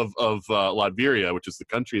people of Latveria, which is the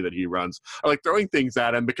country that he runs, are like throwing things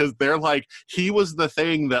at him because they're like, he was the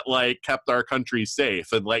thing that like kept our country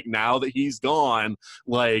safe, and like now that he's gone,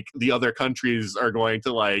 like the other countries are going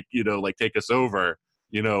to like take us over.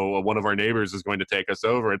 you know, one of our neighbors is going to take us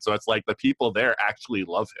over. And so it's like the people there actually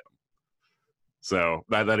love him. So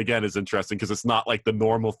that again is interesting, because it's not like the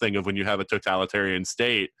normal thing of when you have a totalitarian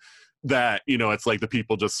state that, you know, it's like the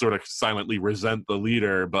people just sort of silently resent the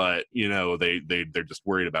leader, but, you know, they're just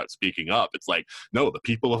worried about speaking up. It's like, no, the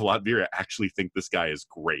people of Latvia actually think this guy is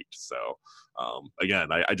great. So again,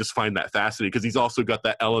 I just find that fascinating, because he's also got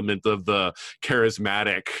that element of the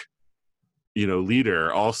charismatic, you know,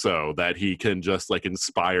 leader also, that he can just like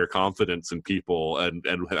inspire confidence in people and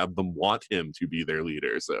have them want him to be their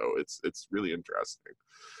leader. So it's really interesting.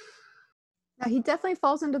 Now, he definitely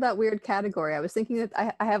falls into that weird category. I was thinking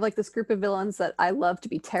that I have like this group of villains that I love to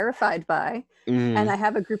be terrified by, and I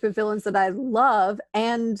have a group of villains that I love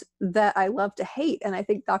and that I love to hate. And I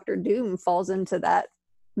think Dr. Doom falls into that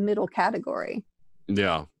middle category.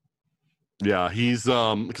 Yeah. Yeah, he's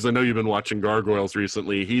because I know you've been watching Gargoyles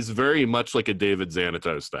recently. He's very much like a David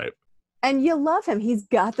Xanatos type. And you love him. He's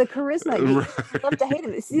got the charisma. You love to hate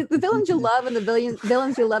him. See, the villains you love and the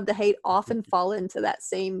villains you love to hate often fall into that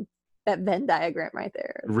Venn diagram right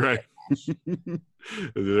there. Right.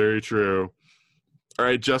 Very true. All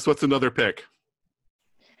right, Jess, what's another pick?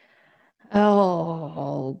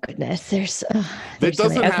 Oh goodness, there's it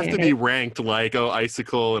doesn't have to be ranked like, oh,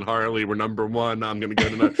 Icicle and Harley were number one, I'm gonna go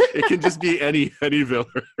to number. It can just be any villain.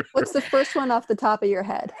 What's the first one off the top of your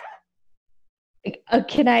head?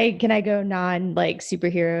 Can I go non like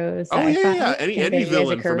superheroes? Oh yeah. Any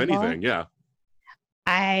villain from anything, yeah.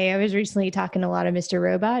 I was recently talking a lot of Mr.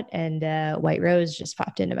 Robot, and White Rose just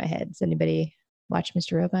popped into my head. Does anybody watch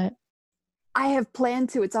Mr. Robot? I have planned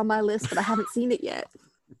to. It's on my list, but I haven't seen it yet.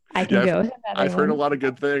 I can go with I've heard a lot of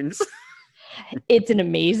good things. It's an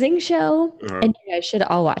amazing show, and you guys should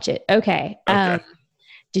all watch it. Okay.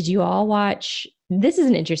 Did you all watch? This is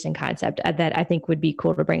an interesting concept that I think would be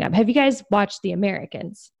cool to bring up. Have you guys watched The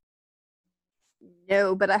Americans?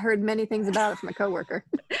 No, but I heard many things about it from a coworker.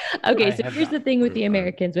 Okay, so here's the thing with The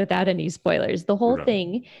Americans, without any spoilers. The whole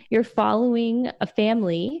thing, you're following a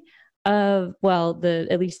family of, well,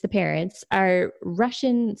 at least the parents are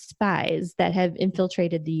Russian spies that have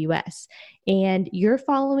infiltrated the US, and you're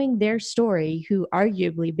following their story, who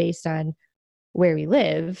arguably, based on where we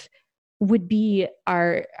live, would be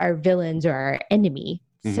our villains or our enemy.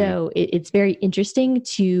 So it's very interesting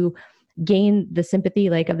to gain the sympathy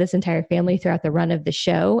like of this entire family throughout the run of the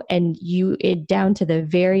show, and down to the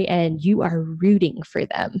very end, you are rooting for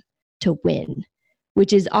them to win,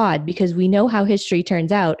 which is odd because we know how history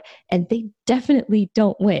turns out, and they definitely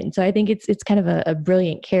don't win. So I think it's kind of a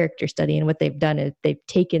brilliant character study, and what they've done is they've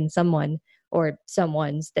taken someone or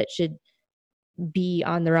someone's that should be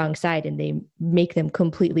on the wrong side, and they make them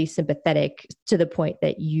completely sympathetic to the point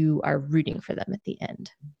that you are rooting for them at the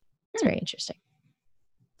end. It's very interesting.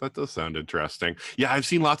 That does sound interesting. Yeah, I've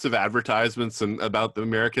seen lots of advertisements about The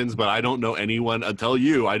Americans, but I don't know anyone until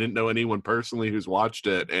you. I didn't know anyone personally who's watched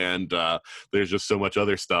it, and there's just so much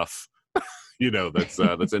other stuff,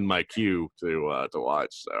 that's in my queue to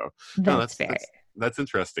watch. So that's fair. That's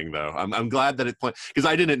interesting, though. I'm glad that because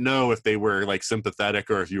I didn't know if they were like sympathetic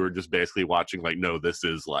or if you were just basically watching like, no, this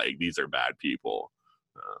is like these are bad people.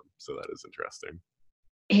 So that is interesting.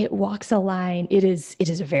 It walks a line. It is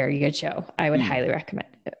a very good show. I would highly recommend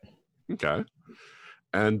it. Okay.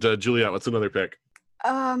 And Juliet, what's another pick?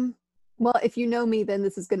 Well, if you know me, then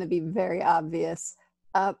this is going to be very obvious.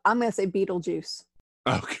 I'm going to say Beetlejuice.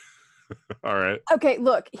 Okay. All right. Okay,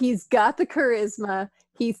 look, he's got the charisma.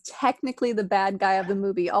 He's technically the bad guy of the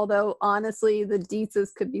movie, although honestly, the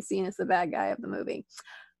Dietzes could be seen as the bad guy of the movie.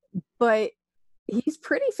 But he's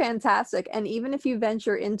pretty fantastic. And even if you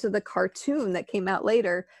venture into the cartoon that came out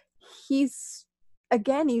later, he's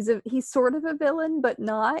sort of a villain, but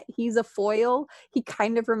not. He's a foil. He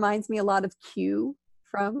kind of reminds me a lot of Q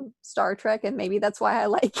from Star Trek, and maybe that's why I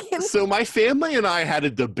like him. So my family and I had a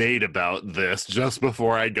debate about this just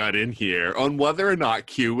before I got in here on whether or not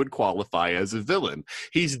Q would qualify as a villain.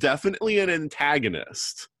 He's definitely an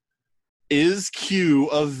antagonist. Is Q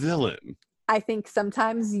a villain? I think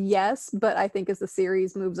sometimes yes, but I think as the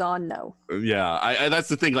series moves on, no. Yeah, I that's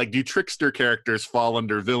the thing. Like, do trickster characters fall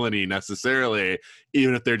under villainy necessarily?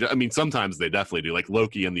 Even if they're, sometimes they definitely do. Like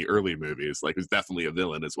Loki in the early movies, like who's definitely a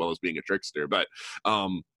villain as well as being a trickster. But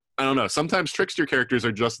I don't know. Sometimes trickster characters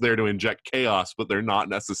are just there to inject chaos, but they're not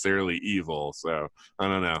necessarily evil. So I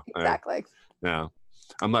don't know. Exactly. Yeah.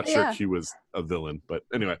 I'm not sure Q was a villain, but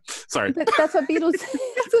anyway, sorry. But that's what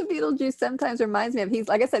Beetlejuice sometimes reminds me of. He's,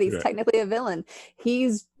 like I said, he's technically a villain.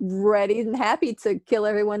 He's ready and happy to kill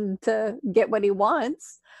everyone to get what he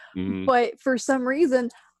wants. But for some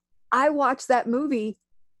reason, I watched that movie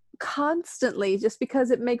constantly just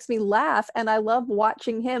because it makes me laugh, and I love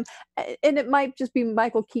watching him. And it might just be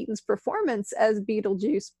Michael Keaton's performance as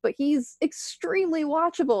Beetlejuice, but he's extremely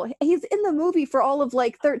watchable. He's in the movie for all of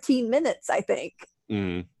like 13 minutes, I think.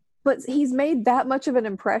 Mm. But he's made that much of an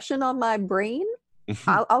impression on my brain.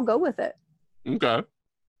 I'll go with it.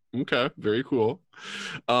 Okay, very cool.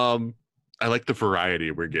 I like the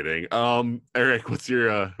variety we're getting. Eric, what's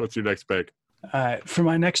your next pick? For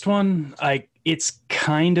my next one, it's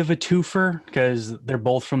kind of a twofer because they're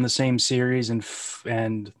both from the same series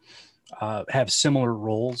and have similar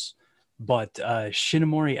roles. But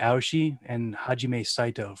Shinomori Aoshi and Hajime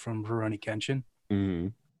Saito from Rurouni Kenshin. Mm-hmm.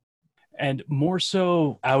 And more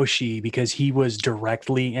so Aoshi because he was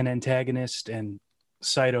directly an antagonist, and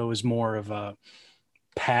Saito is more of a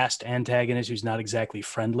past antagonist who's not exactly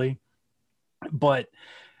friendly. But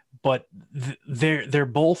they're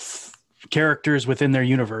both characters within their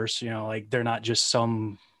universe, like they're not just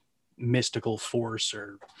some mystical force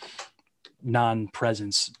or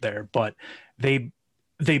non-presence there, but they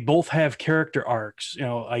both have character arcs,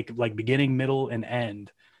 like beginning, middle, and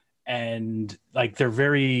end, and like they're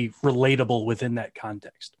very relatable within that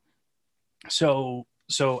context. So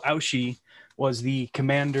Aoshi was the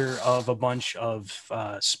commander of a bunch of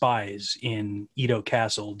spies in Edo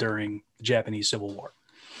Castle during the Japanese Civil War,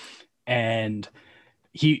 and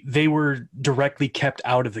they were directly kept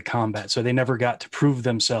out of the combat, so they never got to prove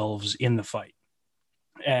themselves in the fight.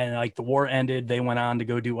 And like the war ended, they went on to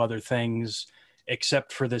go do other things,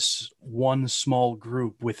 except for this one small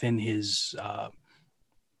group within his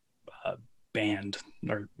band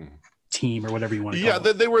or team or whatever you want to call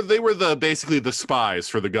it. They were basically the spies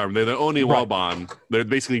for the government. They're the Oniwaban. Right. They're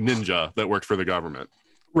basically ninja that worked for the government.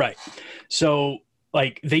 Right. So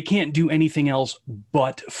like they can't do anything else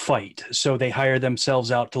but fight. So they hire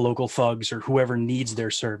themselves out to local thugs or whoever needs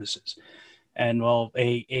their services. And well,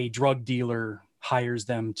 a drug dealer hires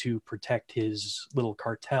them to protect his little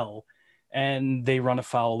cartel, and they run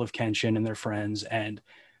afoul of Kenshin and their friends. And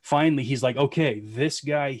finally he's like, okay, this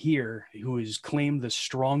guy here who is claimed the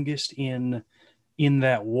strongest in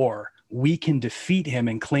that war, we can defeat him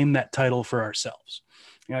and claim that title for ourselves.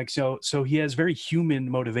 So he has very human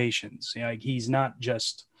motivations. He's not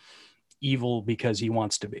just evil because he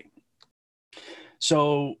wants to be.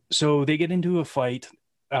 So they get into a fight,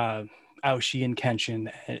 Aoshi and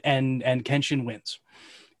Kenshin, and Kenshin wins.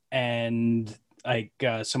 And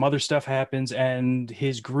some other stuff happens, and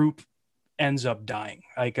his group ends up dying.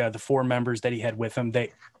 The 4 members that he had with him,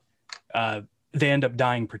 they end up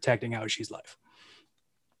dying protecting Aoshi's life.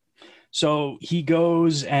 So he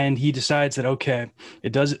goes and he decides that, okay,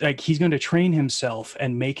 he's going to train himself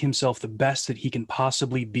and make himself the best that he can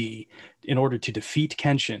possibly be in order to defeat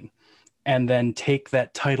Kenshin, and then take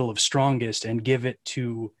that title of strongest and give it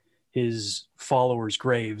to his followers'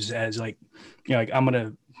 graves as I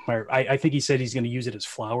think he said he's going to use it as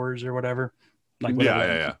flowers or whatever.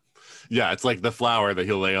 Yeah, it's like the flower that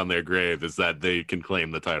he'll lay on their grave is that they can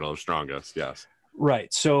claim the title of strongest. Yes.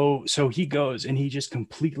 Right. So he goes and he just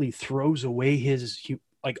completely throws away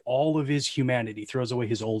all of his humanity, throws away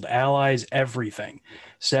his old allies, everything,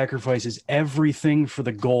 sacrifices everything for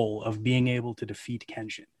the goal of being able to defeat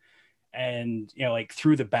Kenshin. And,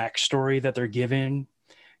 through the backstory that they're given,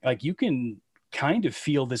 you can kind of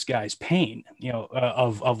feel this guy's pain,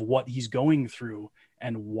 of what he's going through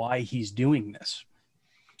and why he's doing this.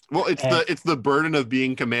 Well, it's the burden of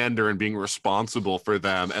being commander and being responsible for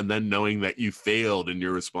them, and then knowing that you failed in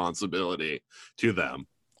your responsibility to them.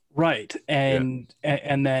 Right. And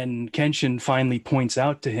then Kenshin finally points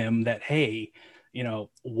out to him that, hey,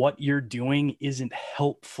 what you're doing isn't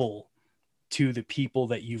helpful to the people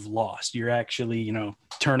that you've lost. You're actually,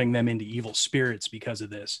 turning them into evil spirits because of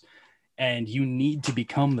this. And you need to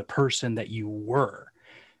become the person that you were.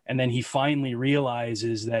 And then he finally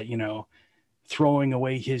realizes that, throwing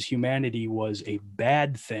away his humanity was a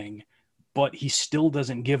bad thing, but he still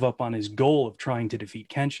doesn't give up on his goal of trying to defeat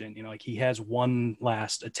Kenshin. He has one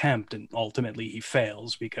last attempt, and ultimately he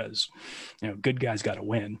fails because, good guys got to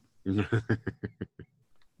win.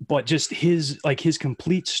 But just his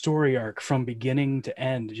complete story arc from beginning to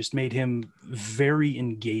end just made him very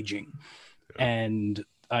engaging, and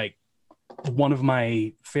one of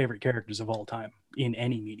my favorite characters of all time in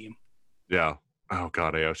any medium. Yeah. Oh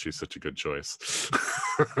God, Aoshi's such a good choice.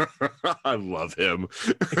 I love him.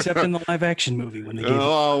 Except in the live action movie when they gave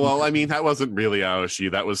well, I mean, that wasn't really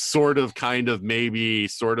Aoshi. That was sort of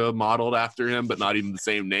modeled after him, but not even the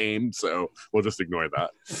same name. So we'll just ignore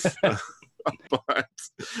that. But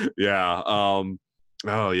yeah.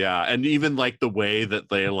 Oh yeah. And even the way that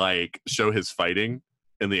they show his fighting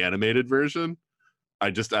in the animated version. I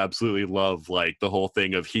just absolutely love like the whole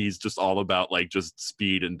thing of he's just all about like just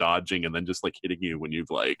speed and dodging and then just like hitting you when you've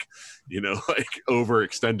like, you know, like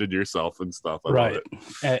overextended yourself and stuff. I love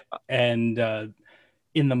it. And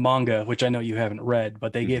in the manga, which I know you haven't read,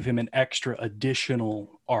 but they gave him an extra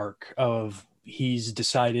additional arc of he's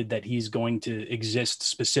decided that he's going to exist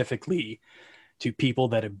specifically to people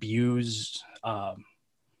that abuse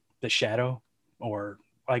the shadow, or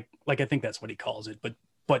like I think that's what he calls it, but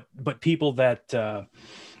people that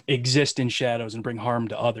exist in shadows and bring harm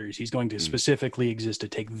to others, he's going to specifically exist to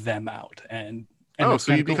take them out. And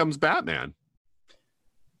so he becomes Batman.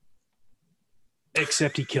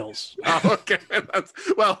 Except he kills. Oh, okay. That's,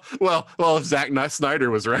 well, if Zack Snyder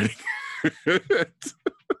was writing it.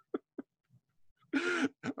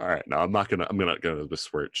 All right, no, I'm not gonna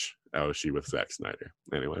besmirch Aoshi with Zack Snyder.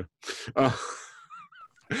 Anyway. All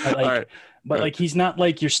right. But like he's not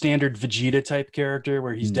like your standard Vegeta type character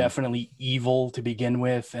where he's definitely evil to begin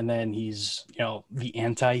with, and then he's, you know, the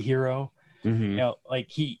anti-hero. You know, like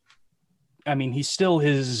he's still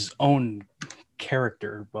his own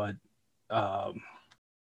character, but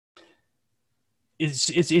it's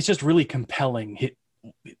just really compelling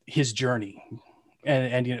his journey,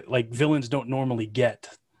 and you know, like villains don't normally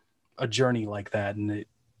get a journey like that, and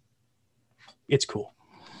it's cool.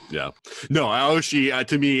 Yeah. No, Aoshi,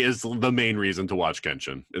 to me, is the main reason to watch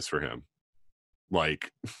Kenshin, is for him.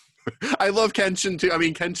 Like, I love Kenshin, too. I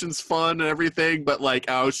mean, Kenshin's fun and everything, but, like,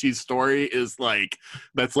 Aoshi's story is, like,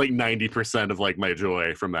 that's, like, 90% of, like, my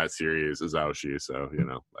joy from that series is Aoshi. So, you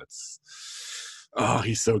know,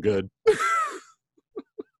 he's so good.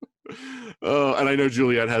 Oh, and I know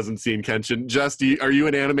Juliet hasn't seen Kenshin. Jess, are you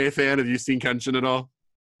an anime fan? Have you seen Kenshin at all?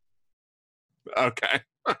 Okay.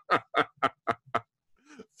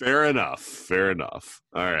 Fair enough.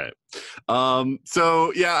 All right.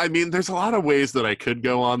 So yeah, I mean, there's a lot of ways that I could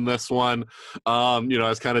go on this one. You know, I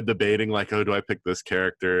was kind of debating like, oh, do I pick this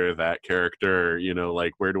character, that character, you know,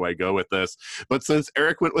 like where do I go with this? But since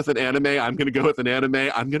Eric went with an anime, I'm going to go with an anime.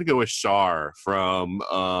 I'm going to go with Char from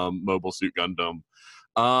Mobile Suit Gundam.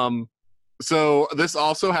 So this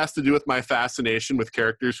also has to do with my fascination with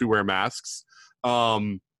characters who wear masks.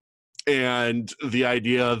 And the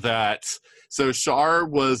idea that, so Char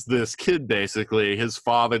was this kid, basically, his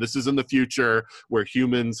father, this is in the future where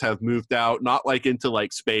humans have moved out, not like into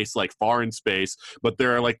like space, like far in space, but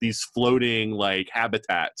there are like these floating like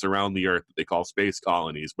habitats around the Earth that they call space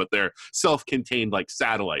colonies, but they're self-contained like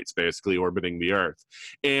satellites basically orbiting the Earth.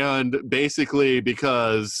 And basically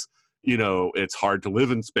because, you know, it's hard to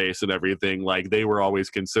live in space and everything, like they were always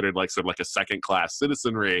considered like sort of like a second-class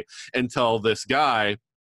citizenry until this guy,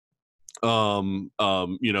 you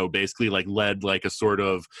know, basically like led like a sort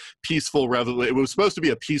of peaceful revolution. It was supposed to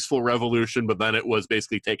be a peaceful revolution, but then it was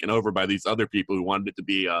basically taken over by these other people who wanted it to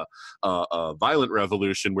be a violent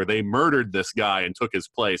revolution where they murdered this guy and took his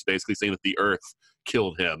place, basically saying that the Earth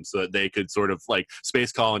killed him so that they could sort of like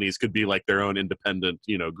space colonies could be like their own independent,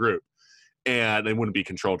 you know, group, and they wouldn't be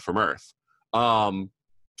controlled from Earth.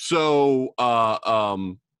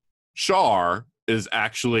 Char is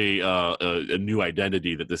actually a new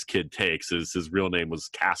identity that this kid takes. His real name was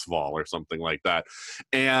Casval or something like that.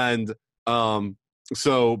 And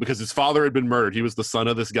so because his father had been murdered, he was the son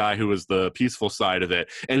of this guy who was the peaceful side of it.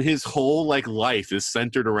 And his whole like life is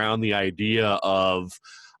centered around the idea of,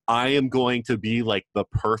 I am going to be like the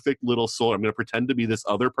perfect little soul. I'm going to pretend to be this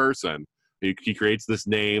other person. He creates this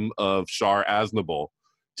name of Char Aznable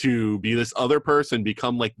to be this other person,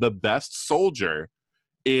 become like the best soldier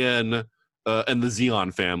in and the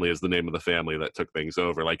Zeon family is the name of the family that took things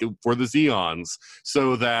over, like for the Zeons,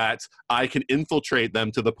 so that I can infiltrate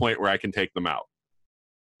them to the point where I can take them out.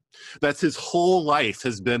 That's his whole life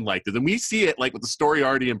has been like this. And we see it like with the story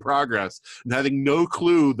already in progress and having no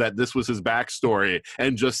clue that this was his backstory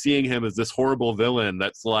and just seeing him as this horrible villain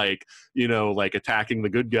that's like, you know, like attacking the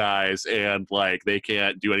good guys and like they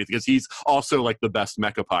can't do anything because he's also like the best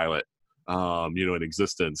mecha pilot, you know, in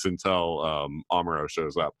existence until Amuro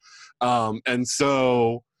shows up. And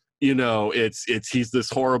so, you know, he's this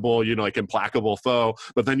horrible, you know, like implacable foe,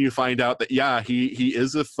 but then you find out that, yeah, he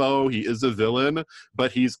is a foe, he is a villain,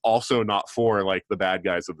 but he's also not for like the bad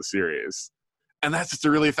guys of the series. And that's just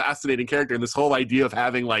a really fascinating character. And this whole idea of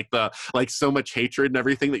having like so much hatred and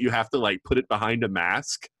everything that you have to like put it behind a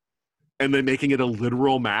mask and then making it a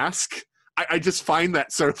literal mask. I just find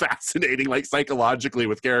that so fascinating, like psychologically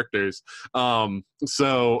with characters. So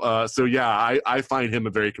yeah, I find him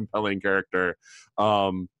a very compelling character.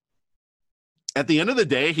 At the end of the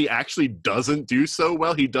day, he actually doesn't do so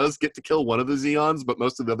well. He does get to kill one of the Zeons, but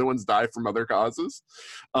most of the other ones die from other causes.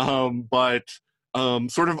 But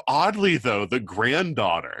sort of oddly, though, the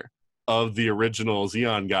granddaughter of the original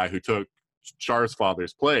Xeon guy who took Char's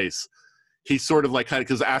father's place, he's sort of like, kind of,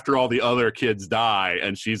 because after all the other kids die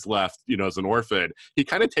and she's left, as an orphan, he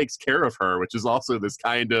kind of takes care of her, which is also this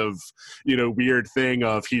kind of, weird thing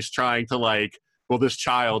of he's trying to like, well, this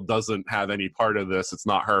child doesn't have any part of this. It's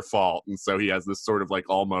not her fault. And so he has this sort of like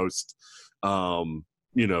almost, like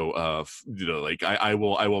I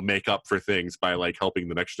will make up for things by like helping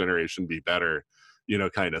the next generation be better,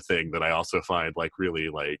 kind of thing that I also find like really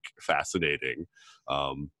like fascinating.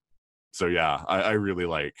 So yeah, I really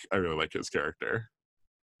like his character.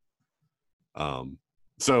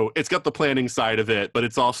 So it's got the planning side of it, but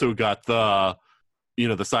it's also got the,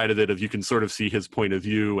 the side of it of you can sort of see his point of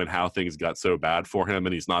view and how things got so bad for him,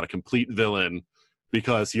 and he's not a complete villain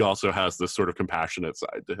because he also has this sort of compassionate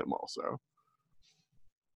side to him also.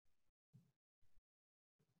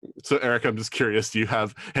 So Eric, I'm just curious,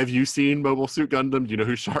 have you seen Mobile Suit Gundam? Do you know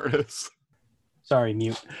who Char is? Sorry,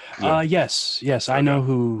 mute. Yeah. Yes, I know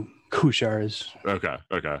who Char is. Okay.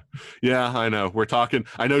 Yeah, I know.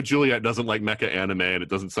 I know Juliet doesn't like mecha anime, and it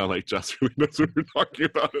doesn't sound like Jess really knows what we're talking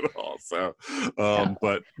about at all. So,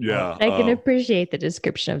 but yeah. I can appreciate the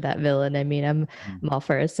description of that villain. I mean, I'm all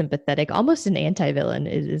for a sympathetic, almost an anti-villain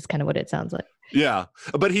is kind of what it sounds like. Yeah,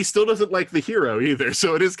 but he still doesn't like the hero either.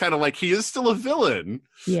 So it is kind of like he is still a villain.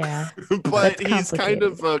 Yeah. But he's kind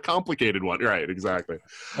of a complicated one. Right, exactly.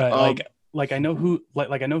 I know who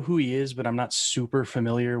he is, but I'm not super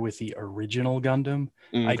familiar with the original Gundam.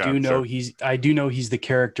 I do know he's the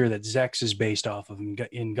character that Zex is based off of in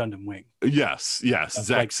Gundam Wing. Yes.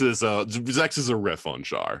 Zex is a riff on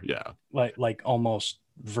Char. Yeah. Like almost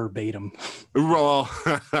verbatim. Well,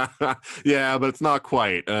 yeah, but it's not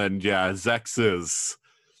quite. And yeah, Zex is,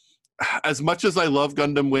 as much as I love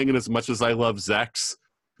Gundam Wing and as much as I love Zex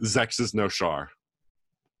is no Char.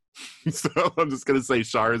 So I'm just gonna say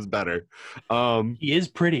Char is better. He is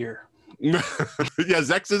prettier. Yeah,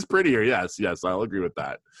 Zex is prettier. Yes, I'll agree with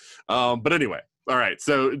that. But anyway, all right.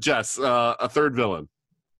 So Jess, a third villain.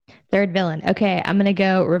 Okay, I'm gonna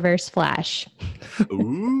go Reverse Flash.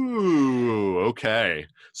 Ooh, okay.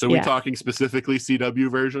 So we talking specifically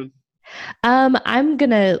CW version? I'm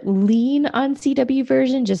gonna lean on CW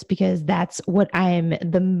version just because that's what I'm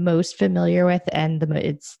the most familiar with, and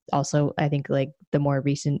it's also, I think, like the more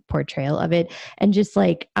recent portrayal of it. And just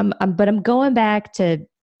like I'm going back to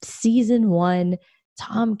season 1,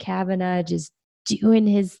 Tom Cavanagh just doing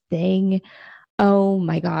his thing. Oh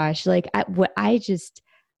my gosh! Like I just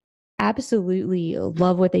absolutely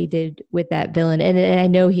love what they did with that villain, and I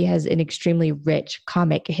know he has an extremely rich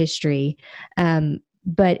comic history.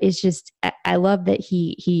 But it's just, I love that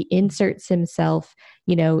he inserts himself,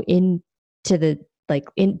 into the,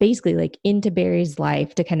 into Barry's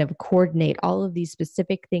life to kind of coordinate all of these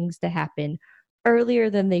specific things to happen earlier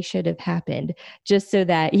than they should have happened, just so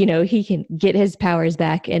that, he can get his powers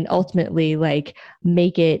back and ultimately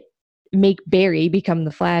make Barry become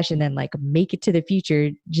the Flash, and then make it to the future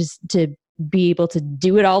just to be able to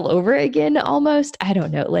do it all over again almost. I don't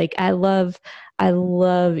know. I love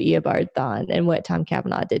Eobard Thawne, and what Tom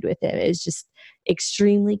Cavanagh did with him is just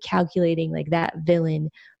extremely calculating, that villain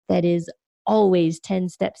that is always 10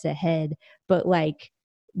 steps ahead, but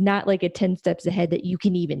not a 10 steps ahead that you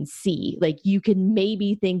can even see. You can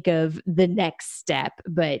maybe think of the next step,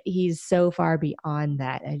 but he's so far beyond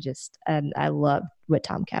that. I love what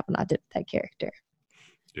Tom Cavanagh did with that character.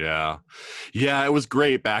 Yeah, it was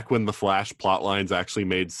great back when the Flash plot lines actually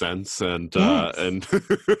made sense, and Thawne's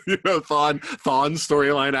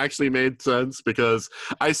storyline actually made sense, because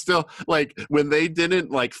I still when they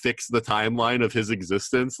didn't fix the timeline of his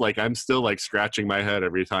existence. I'm still scratching my head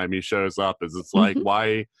every time he shows up. It's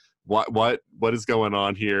why, what is going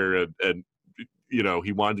on here? And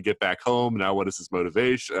he wanted to get back home. Now what is his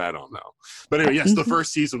motivation? I don't know. But anyway, yes, the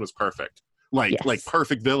first season was perfect.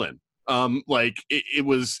 Perfect villain. It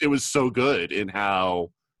was so good in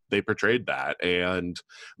how they portrayed that, and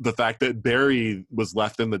the fact that Barry was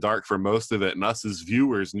left in the dark for most of it, and us as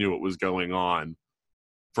viewers knew what was going on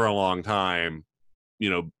for a long time,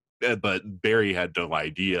 but Barry had no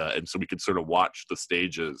idea, and so we could sort of watch the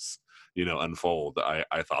stages, unfold.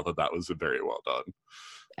 I thought that was very well done.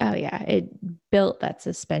 Oh yeah, it built that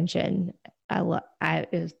suspension.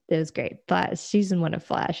 It was great. Season 1 of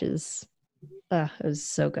Flash is. It was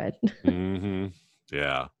so good. Mm-hmm.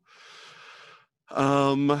 Yeah.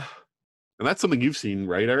 And that's something you've seen,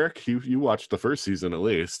 right, Eric? You watched the first season at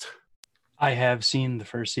least. I have seen the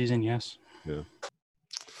first season, yes. Yeah.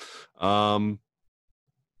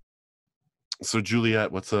 So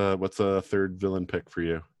Juliet, what's a third villain pick for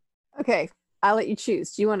you? Okay, I'll let you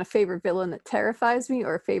choose. Do you want a favorite villain that terrifies me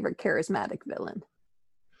or a favorite charismatic villain?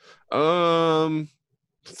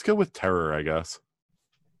 Let's go with terror, I guess.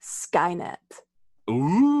 Skynet.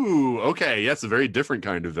 Ooh, okay. Yes, a very different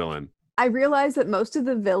kind of villain. I realize that most of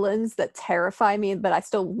the villains that terrify me, but I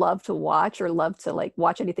still love to watch or love to like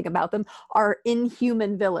watch anything about them, are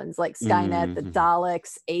inhuman villains like Skynet, the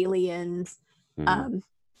Daleks, aliens.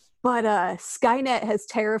 But Skynet has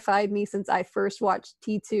terrified me since I first watched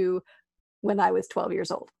T2 when I was 12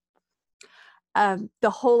 years old. The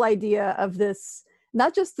whole idea of this,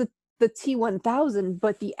 not just the T-1000,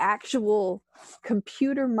 but the actual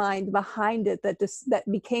computer mind behind it that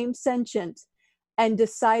became sentient and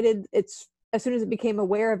decided as soon as it became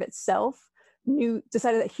aware of itself,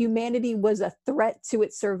 decided that humanity was a threat to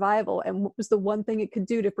its survival, and what was the one thing it could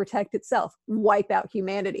do to protect itself? Wipe out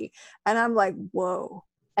humanity. And I'm like, whoa.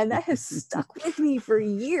 And that has stuck with me for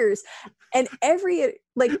years. And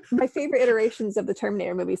my favorite iterations of the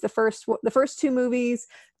Terminator movies, the first two movies,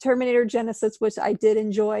 Terminator Genesis, which I did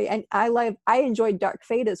enjoy, and I enjoyed Dark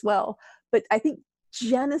Fate as well. But I think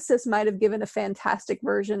Genesis might have given a fantastic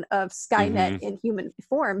version of Skynet in human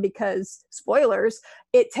form, because, spoilers,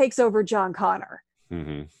 it takes over John Connor.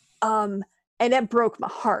 And that broke my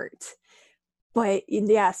heart. But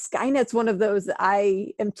yeah, Skynet's one of those that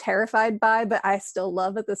I am terrified by, but I still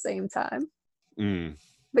love at the same time.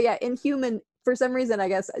 But yeah, Inhuman, for some reason, I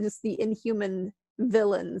guess, just the Inhuman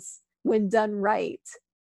villains, when done right,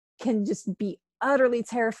 can just be utterly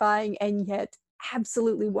terrifying and yet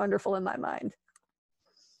absolutely wonderful in my mind.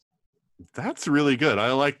 That's really good.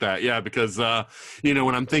 I like that. Yeah, because, when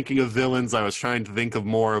I'm thinking of villains, I was trying to think of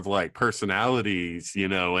more of like personalities,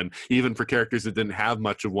 and even for characters that didn't have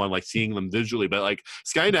much of one, like seeing them visually. But like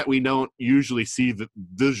Skynet, we don't usually see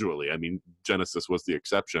visually. I mean, Genesis was the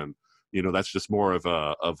exception. That's just more of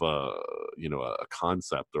a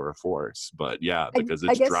concept or a force. But yeah, because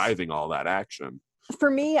it's driving all that action.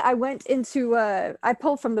 For me, I went into, I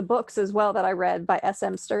pulled from the books as well that I read by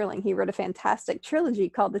S.M. Stirling. He wrote a fantastic trilogy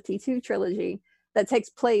called the T2 trilogy that takes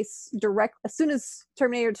place as soon as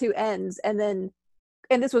Terminator 2 ends. And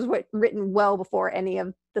this was written well before any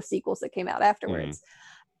of the sequels that came out afterwards.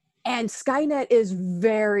 And Skynet is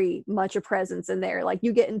very much a presence in there. Like,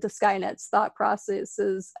 you get into Skynet's thought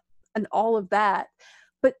processes and all of that.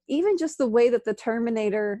 But even just the way that the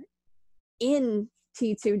Terminator in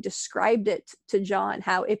T2 described it to John,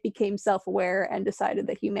 how it became self-aware and decided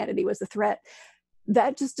that humanity was a threat,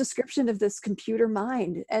 that just description of this computer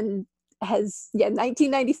mind, and has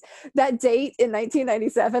 1990, that date in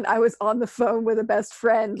 1997, I was on the phone with a best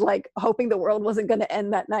friend, like hoping the world wasn't going to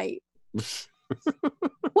end that night.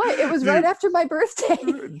 What? It was right after my birthday.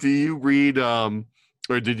 Do you read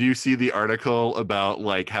or did you see the article about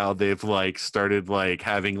like how they've like started like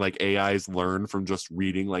having like AIs learn from just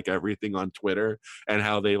reading like everything on Twitter, and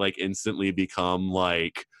how they like instantly become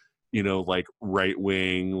like, like right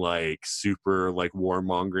wing, like super like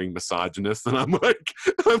warmongering misogynist? And I'm like,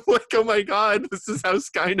 oh my God, this is how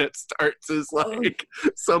Skynet starts, is like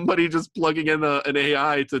somebody just plugging in an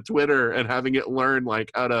AI to Twitter and having it learn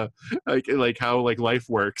like how to like how like life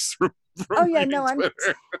works. Oh yeah, no, I'm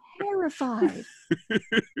terrified.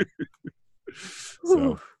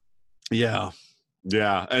 So, yeah,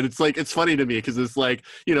 and it's like, it's funny to me because it's like,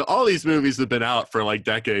 all these movies have been out for like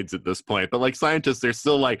decades at this point, but like scientists, they're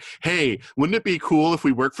still like, hey, wouldn't it be cool if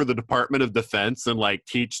we work for the Department of Defense and like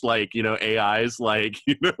teach like AIs like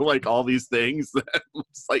like all these things?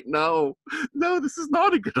 It's like, no, this is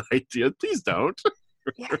not a good idea. Please don't.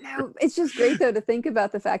 Yeah, no, it's just great though to think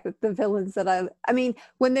about the fact that the villains that I mean,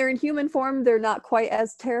 when they're in human form, they're not quite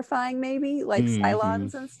as terrifying, maybe, like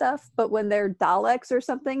Cylons and stuff. But when they're Daleks or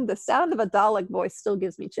something, the sound of a Dalek voice still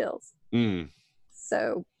gives me chills.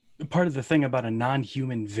 So part of the thing about a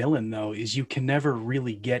non-human villain, though, is you can never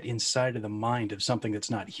really get inside of the mind of something that's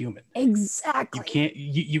not human. Exactly.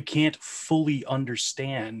 You can't fully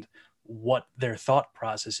understand what their thought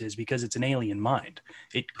process is, because it's an alien mind.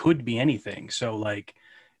 It could be anything. So like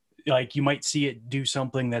you might see it do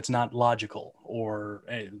something that's not logical, or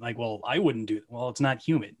like, well, I wouldn't do it. Well, it's not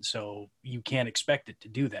human, so you can't expect it to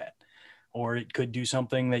do that. Or it could do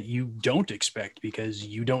something that you don't expect because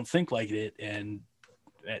you don't think like it. And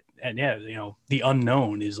yeah, the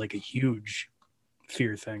unknown is like a huge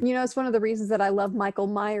fear thing. It's one of the reasons that I love Michael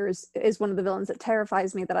Myers, is one of the villains that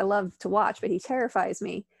terrifies me, that I love to watch, but he terrifies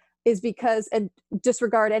me, is because, and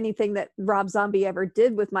disregard anything that Rob Zombie ever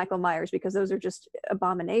did with Michael Myers, because those are just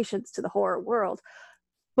abominations to the horror world.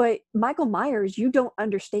 But Michael Myers, you don't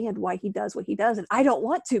understand why he does what he does. And I don't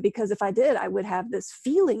want to, because if I did, I would have this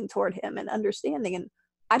feeling toward him and understanding. And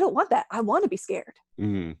I don't want that. I want to be scared.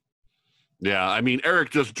 Yeah, I mean, Eric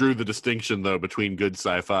just drew the distinction, though, between good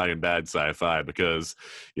sci-fi and bad sci-fi because,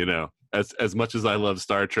 as much as I love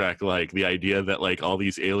Star Trek, like, the idea that, like, all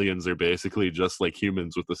these aliens are basically just like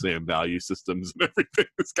humans with the same value systems and everything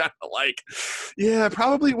is kind of like, yeah,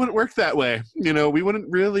 probably wouldn't work that way. We wouldn't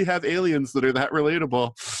really have aliens that are that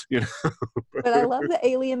relatable, But I love the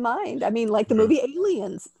alien mind. I mean, like the movie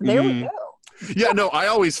Aliens. There we go. Yeah, no, I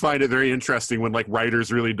always find it very interesting when, like,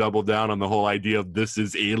 writers really double down on the whole idea of this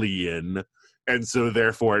is alien, and so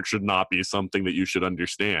therefore it should not be something that you should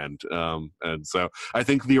understand. And so I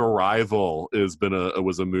think The Arrival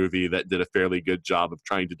was a movie that did a fairly good job of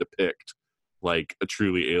trying to depict, like, a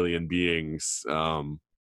truly alien beings. Not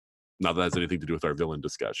that has anything to do with our villain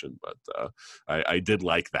discussion, but I did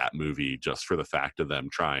like that movie just for the fact of them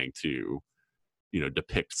trying to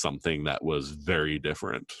depict something that was very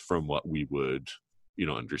different from what we would,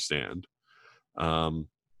 understand. All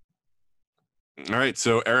right.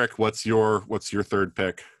 So Eric, what's your third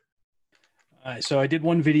pick? So I did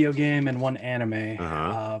one video game and one anime.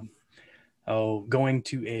 Uh-huh. Going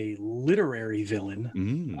to a literary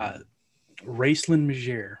villain, Raistlin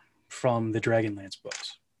Majere from the Dragonlance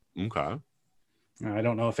books. Okay. I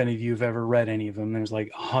don't know if any of you have ever read any of them. There's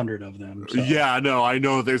like 100 of them. So. Yeah, no, I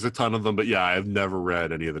know there's a ton of them, but yeah, I've never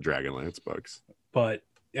read any of the Dragonlance books. But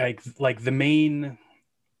like the main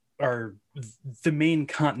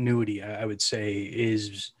continuity, I would say,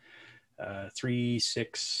 is 3,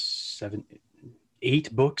 6, 7,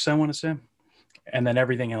 8 books, I want to say. And then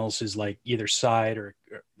everything else is like either side or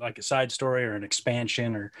like a side story or an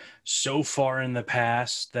expansion or so far in the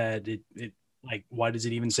past that it like, why does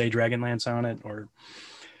it even say Dragonlance on it?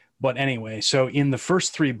 But anyway, so in the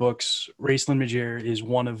first 3 books, Raistlin Majere is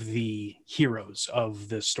one of the heroes of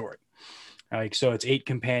the story. Like, so it's 8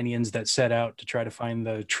 companions that set out to try to find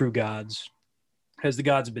the true gods, as the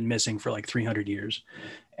gods have been missing for like 300 years.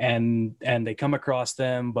 And they come across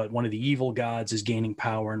them, but one of the evil gods is gaining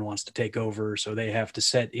power and wants to take over. So they have to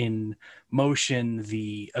set in motion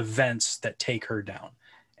the events that take her down.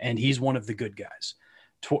 And he's one of the good guys.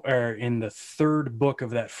 In the 3rd book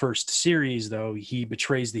of that first series, though, he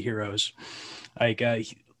betrays the heroes. Like,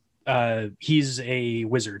 he's a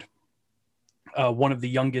wizard, one of the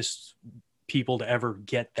youngest people to ever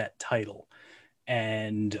get that title,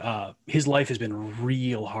 and his life has been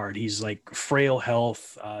real hard. He's like frail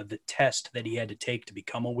health. The test that he had to take to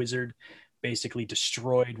become a wizard basically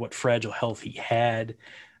destroyed what fragile health he had.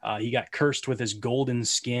 He got cursed with his golden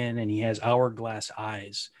skin, and he has hourglass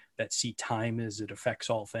eyes that see time as it affects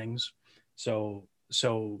all things. So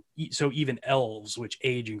even elves, which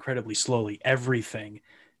age incredibly slowly, everything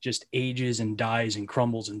just ages and dies and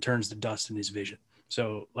crumbles and turns to dust in his vision.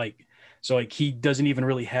 So he doesn't even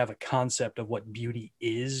really have a concept of what beauty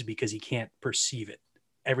is because he can't perceive it.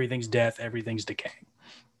 Everything's death, everything's decaying.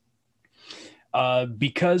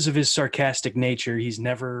 Because of his sarcastic nature, he's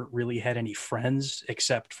never really had any friends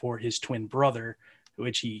except for his twin brother,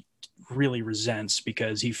 which he really resents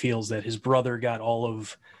because he feels that his brother got all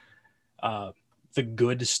of the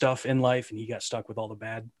good stuff in life and he got stuck with all the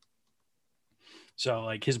bad. So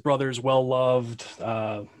like his brother's well loved,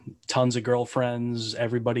 tons of girlfriends,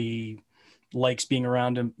 everybody likes being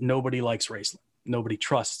around him. Nobody likes Raistlin. Nobody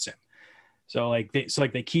trusts him. So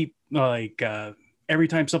they keep every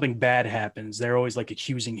time something bad happens, they're always like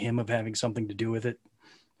accusing him of having something to do with it.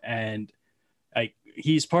 And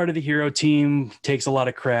he's part of the hero team, takes a lot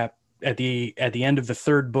of crap. At the end of the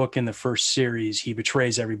 3rd book in the first series, he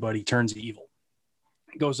betrays everybody, turns evil,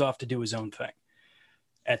 goes off to do his own thing.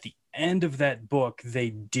 At the end of that book, they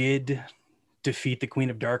did defeat the Queen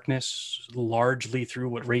of Darkness largely through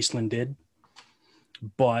what Raistlin did,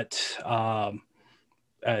 but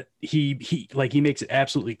he makes it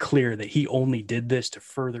absolutely clear that he only did this to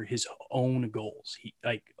further his own goals.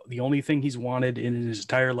 The only thing he's wanted in his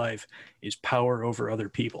entire life is power over other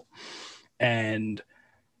people, and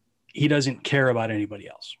he doesn't care about anybody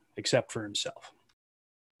else except for himself.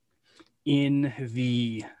 In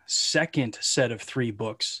the second set of 3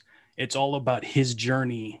 books, it's all about his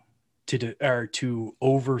journey to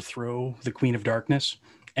overthrow the Queen of Darkness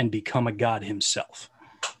and become a god himself.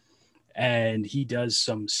 And he does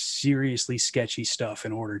some seriously sketchy stuff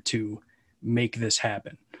in order to make this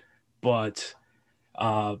happen. But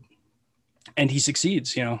and he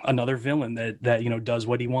succeeds, another villain that does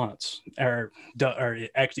what he wants or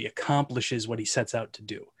actually accomplishes what he sets out to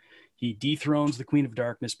do. He dethrones the Queen of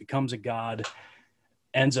Darkness, becomes a god,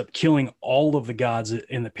 ends up killing all of the gods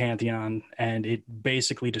in the pantheon, and it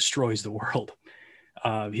basically destroys the world.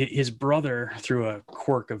 His brother, through a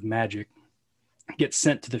quirk of magic, gets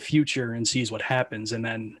sent to the future and sees what happens, and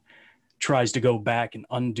then tries to go back and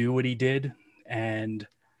undo what he did. And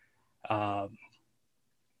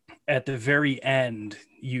at the very end,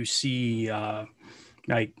 you see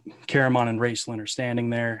like Caramon and Raistlin are standing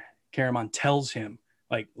there. Caramon tells him,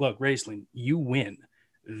 like, look, Raistlin, you win.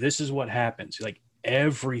 This is what happens. Like,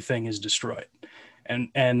 everything is destroyed. And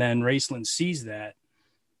then Raistlin sees that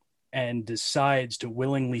and decides to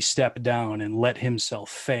willingly step down and let himself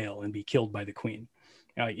fail and be killed by the queen.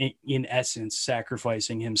 In essence,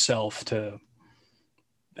 sacrificing himself to,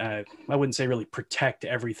 I wouldn't say really protect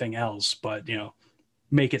everything else, but,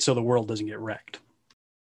 make it so the world doesn't get wrecked.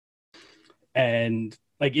 And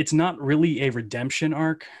like, it's not really a redemption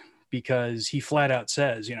arc, because he flat out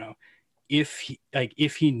says, if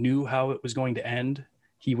he knew how it was going to end,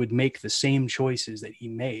 he would make the same choices that he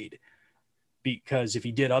made, because if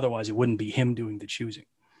he did otherwise, it wouldn't be him doing the choosing.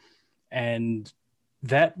 And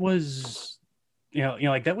that was,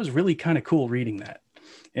 that was really kind of cool reading that.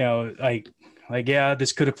 Yeah,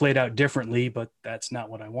 this could have played out differently, but that's not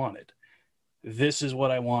what I wanted. This is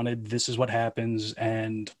what I wanted. This is what happens.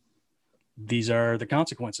 And these are the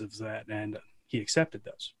consequences of that. And he accepted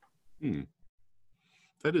those.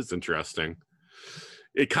 That is interesting.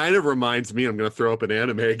 It kind of reminds me, I'm going to throw up an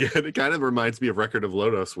anime again. It kind of reminds me of Record of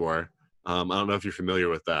Lodoss War. I don't know if you're familiar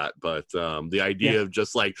with that, but the idea of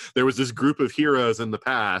just like, there was this group of heroes in the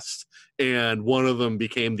past, and one of them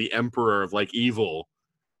became the emperor of like evil,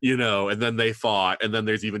 and then they fought, and then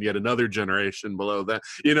there's even yet another generation below that,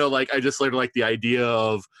 like, I just sort of like the idea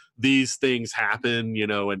of these things happen,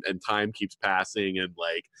 and time keeps passing, and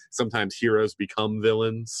like sometimes heroes become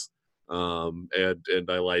villains. And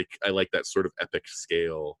I like that sort of epic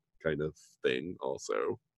scale kind of thing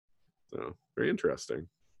also. So very interesting.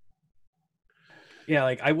 Yeah,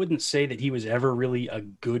 like I wouldn't say that he was ever really a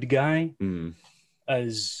good guy,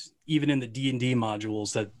 as even in the D&D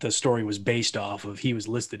modules that the story was based off of, he was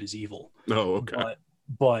listed as evil. Oh, okay.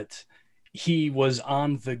 But he was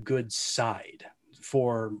on the good side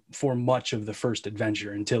for much of the first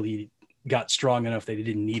adventure, until he got strong enough that he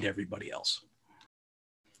didn't need everybody else.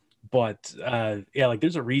 But like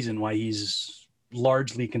there's a reason why he's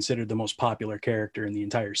largely considered the most popular character in the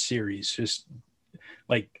entire series. Just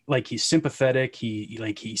like he's sympathetic,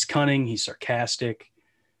 he's cunning, he's sarcastic,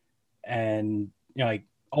 and like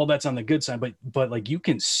all that's on the good side, but like you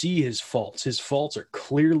can see his faults. His faults are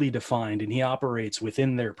clearly defined, and he operates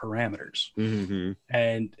within their parameters. Mm-hmm.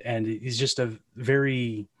 And he's just a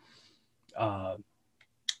very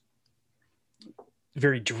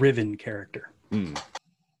very driven character.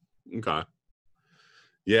 Okay.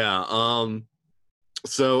 Yeah.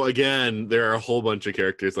 So again, there are a whole bunch of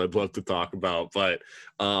characters I'd love to talk about, but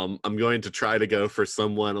I'm going to try to go for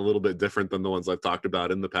someone a little bit different than the ones I've talked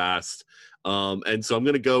about in the past. And so I'm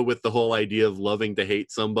going to go with the whole idea of loving to hate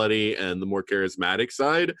somebody and the more charismatic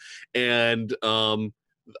side. And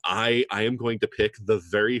I am going to pick the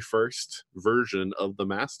very first version of the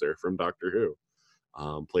Master from Doctor Who.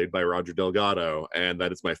 Played by Roger Delgado, and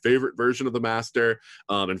that is my favorite version of the Master.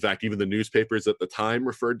 In fact, even the newspapers at the time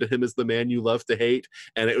referred to him as the man you love to hate,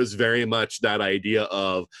 and it was very much that idea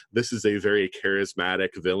of this is a very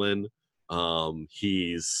charismatic villain.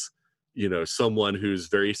 He's, someone who's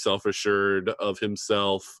very self-assured of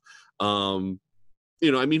himself.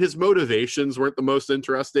 His motivations weren't the most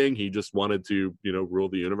interesting. He just wanted to, rule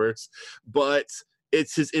the universe, but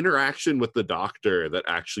it's his interaction with the Doctor that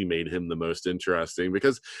actually made him the most interesting,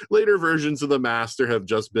 because later versions of the Master have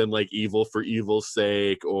just been like evil for evil's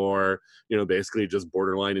sake, or, basically just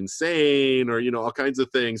borderline insane, or, all kinds of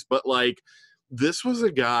things. But like, this was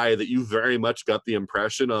a guy that you very much got the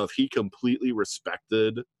impression of he completely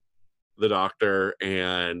respected the Doctor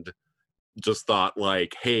and just thought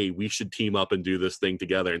like, hey, we should team up and do this thing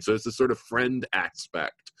together. And so it's this sort of friend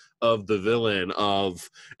aspect of the villain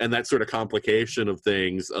and that sort of complication of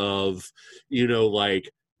things of, like,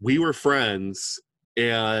 we were friends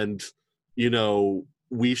and,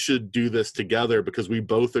 we should do this together because we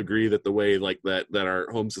both agree that the way like that our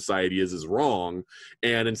home society is wrong.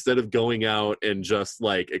 And instead of going out and just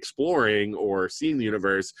like exploring or seeing the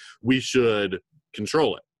universe, we should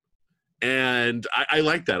control it. And I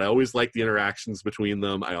like that. I always liked the interactions between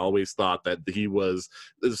them. I always thought that he was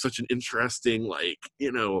such an interesting, like,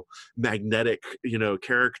 magnetic,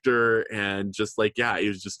 character, and just like, yeah, it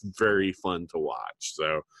was just very fun to watch.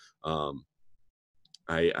 So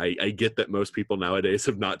I get that most people nowadays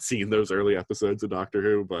have not seen those early episodes of Doctor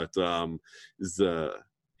Who, but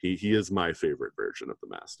he is my favorite version of the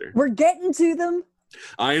Master. We're getting to them.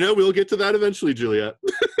 I know, we'll get to that eventually, Juliet.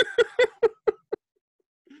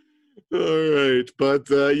 All right, but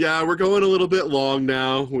yeah, we're going a little bit long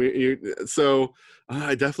now. So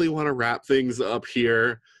I definitely want to wrap things up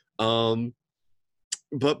here.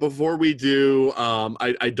 But before we do,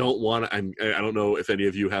 I don't want to. I don't know if any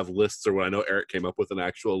of you have lists or what. I know Eric came up with an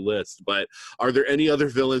actual list, but are there any other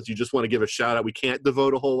villains you just want to give a shout out? We can't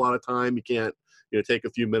devote a whole lot of time. You can't, take a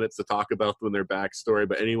few minutes to talk about them and their backstory.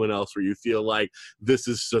 But anyone else where you feel like this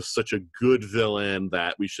is just such a good villain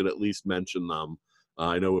that we should at least mention them?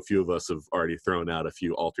 I know a few of us have already thrown out a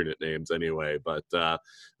few alternate names anyway. But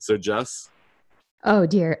so Jess. Oh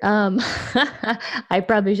dear. I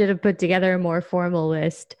probably should have put together a more formal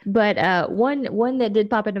list, but one that did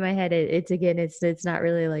pop into my head. It's not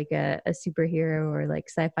really like a superhero or like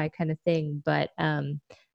sci-fi kind of thing, but I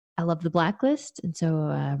love the Blacklist, and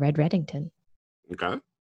so Red Reddington. Okay.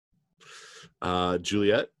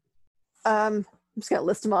 Juliet. I'm just gonna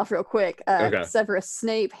list them off real quick. Okay. Severus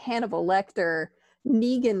Snape, Hannibal Lecter,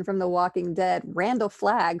 Negan from The Walking Dead, Randall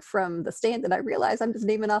Flagg from The Stand, and I realize I'm just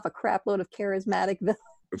naming off a crap load of charismatic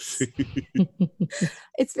villains.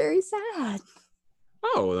 It's very sad.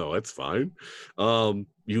 Oh, no, that's fine.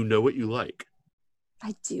 You know what you like.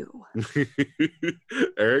 I do.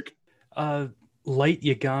 Eric? Light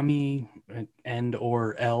Yagami and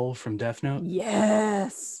or L from Death Note.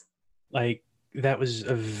 Yes. Like, that was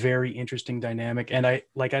a very interesting dynamic. And I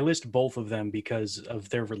list both of them because of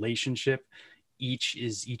their relationship. Each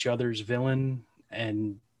is each other's villain,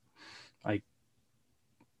 and I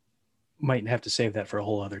might have to save that for a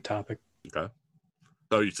whole other topic. Okay.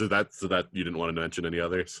 Oh, so that you didn't want to mention any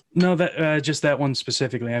others? No, that just that one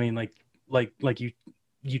specifically. I mean, like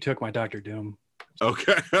you took my Dr. Doom.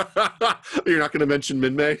 Okay. You're not going to mention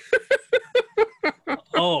Min-Mei?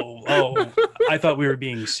 Oh, I thought we were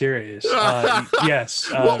being serious.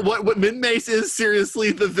 Yes. What Min-Mei is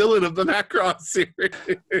seriously the villain of the Macross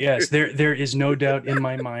series. Yes, there is no doubt in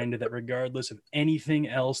my mind that regardless of anything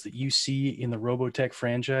else that you see in the Robotech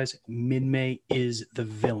franchise, Min-Mei is the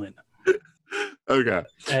villain. Okay.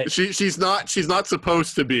 She's not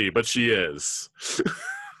supposed to be, but she is.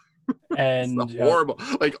 And horrible,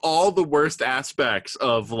 like all the worst aspects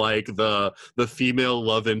of like the female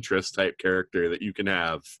love interest type character that you can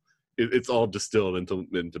have, it's all distilled into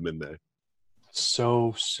Min-Mei.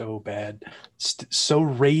 So bad, so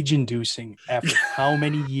rage inducing after how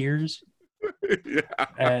many years? Yeah.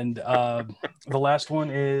 And the last one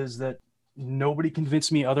is that nobody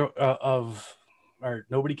convinced me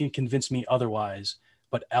nobody can convince me otherwise,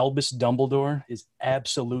 but Albus Dumbledore is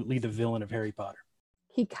absolutely the villain of Harry Potter.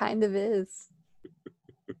 He kind of is.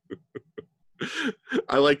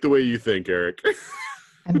 I like the way you think, Eric.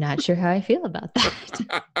 I'm not sure how I feel about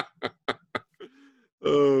that.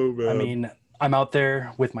 Oh, man. I mean, I'm out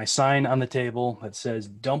there with my sign on the table that says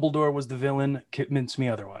Dumbledore was the villain. Convince me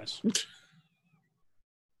otherwise.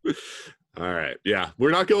 All right. Yeah.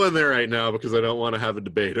 We're not going there right now because I don't want to have a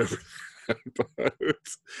debate over that.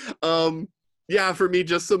 But, yeah, for me,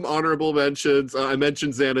 just some honorable mentions. I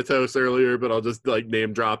mentioned Xanatos earlier, but I'll just like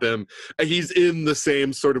name drop him. He's in the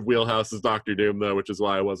same sort of wheelhouse as Dr. Doom, though, which is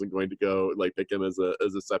why I wasn't going to go like pick him as a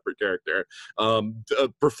separate character.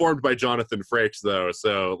 Performed by Jonathan Frakes, though,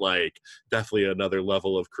 so like definitely another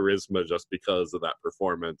level of charisma just because of that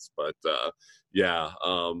performance. But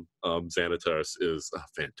Xanatos is a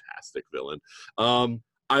fantastic villain.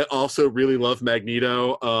 I also really love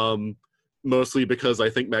Magneto. Mostly because I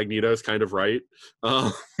think Magneto's kind of right.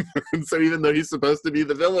 And so even though he's supposed to be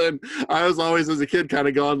the villain, I was always, as a kid, kind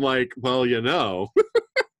of going like, well,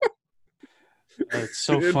 It's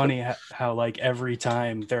so funny how like every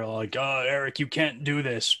time they're like, oh, Eric, you can't do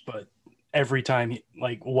this. But every time,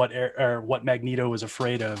 like what Magneto was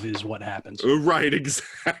afraid of is what happens. Right,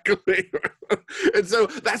 exactly. And so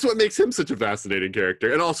that's what makes him such a fascinating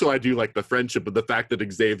character. And also I do like the friendship of the fact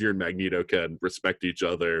that Xavier and Magneto can respect each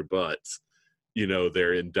other, but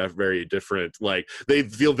they're in very different, like they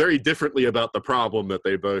feel very differently about the problem that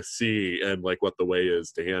they both see and like what the way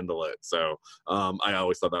is to handle it. So I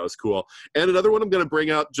always thought that was cool. And another one I'm going to bring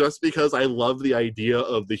up just because I love the idea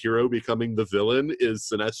of the hero becoming the villain is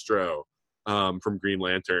Sinestro from Green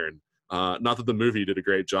Lantern. Not that the movie did a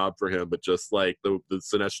great job for him, but just like the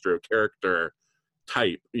Sinestro character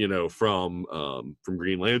type, from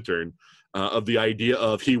Green Lantern, of the idea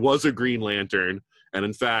of he was a Green Lantern. And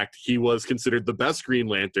in fact, he was considered the best Green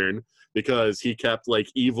Lantern because he kept like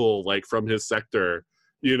evil like from his sector,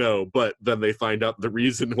 but then they find out the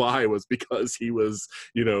reason why was because he was,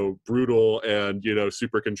 brutal and,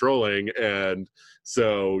 super controlling. And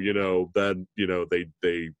so, then,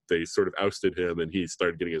 they sort of ousted him and he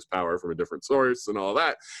started getting his power from a different source and all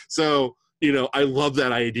that. So, I love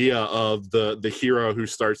that idea of the hero who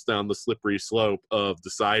starts down the slippery slope of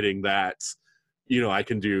deciding that, I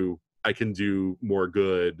can do I can do more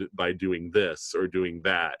good by doing this or doing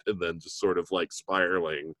that, and then just sort of like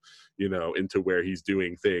spiraling, into where he's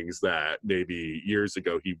doing things that maybe years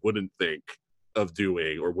ago he wouldn't think of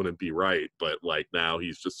doing or wouldn't be right, but like now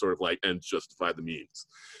he's just sort of like ends justify the means.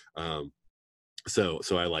 So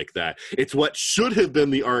I like that. It's what should have been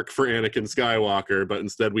the arc for Anakin Skywalker, but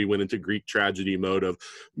instead we went into Greek tragedy mode of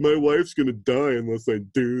my wife's gonna die unless I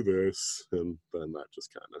do this, and then that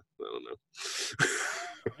just kind of, I don't know.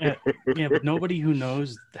 Yeah, but nobody who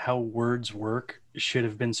knows how words work should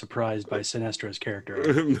have been surprised by Sinestro's character.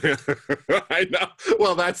 I know.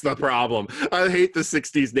 Well, that's the problem. I hate the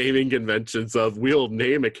 60s naming conventions of we'll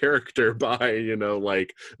name a character by,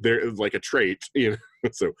 like they're like a trait,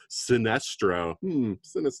 So Sinestro,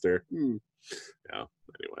 sinister. Yeah.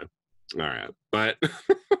 Anyway. All right. But all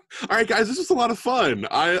right, guys, this was a lot of fun.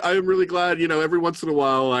 I am really glad, every once in a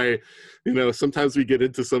while sometimes we get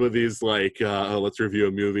into some of these like, let's review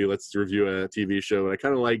a movie, let's review a TV show. And I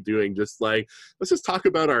kind of like doing just like, let's just talk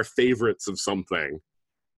about our favorites of something,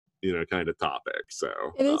 kind of topic. So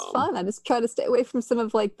it is fun. I just try to stay away from some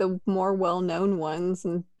of like the more well-known ones.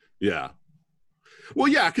 And yeah. Well,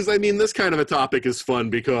 yeah, because I mean, this kind of a topic is fun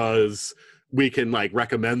because we can like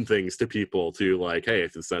recommend things to people to like, hey,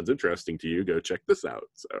 if this sounds interesting to you, go check this out.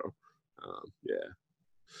 So, yeah.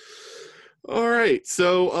 All right.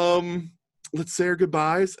 So, let's say our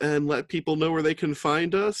goodbyes and let people know where they can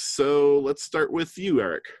find us. So let's start with you,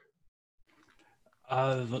 Eric.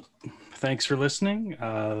 Thanks for listening.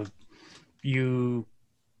 You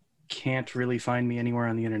can't really find me anywhere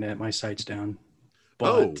on the internet. My site's down.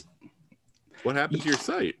 But what happened to your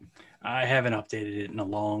site? I haven't updated it in a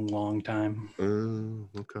long, long time.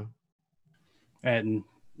 Okay. And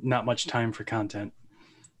not much time for content.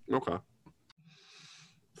 Okay.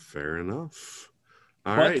 Fair enough.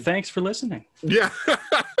 All but right. Thanks for listening. Yeah.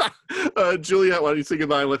 Juliet, why don't you say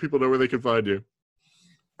goodbye and let people know where they can find you?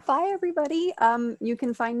 Bye, everybody. You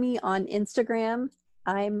can find me on Instagram.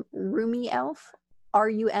 I'm RumiElf,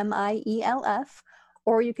 RUMIELF.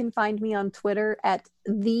 Or you can find me on Twitter at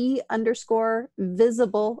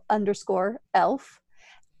 _visible_elf.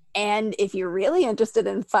 And if you're really interested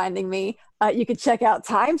in finding me, you could check out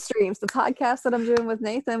Time Streams, the podcast that I'm doing with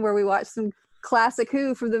Nathan, where we watch some classic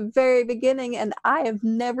Who from the very beginning. And I have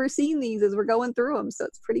never seen these as we're going through them. So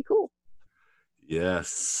it's pretty cool.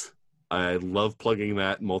 Yes. I love plugging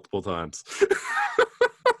that multiple times.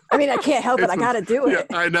 I mean, I can't help it. I got to do it. Yeah,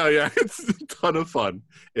 I know. Yeah, it's a ton of fun.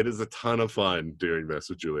 It is a ton of fun doing this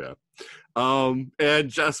with Julia. And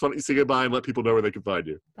Jess, why don't you say goodbye and let people know where they can find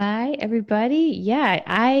you? Bye, everybody. Yeah,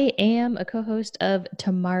 I am a co-host of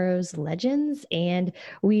Tomorrow's Legends, and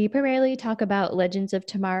we primarily talk about Legends of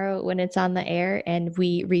Tomorrow when it's on the air, and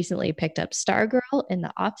we recently picked up Stargirl in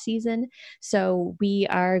the off season, so we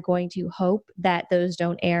are going to hope that those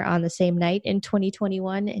don't air on the same night in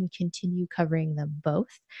 2021 and continue covering them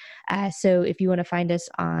both. So if you want to find us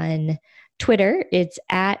on Twitter, it's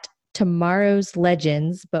at Tomorrow's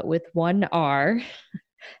Legends, but with one R,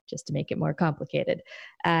 just to make it more complicated.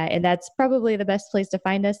 And that's probably the best place to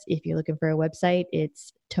find us. If you're looking for a website,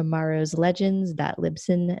 it's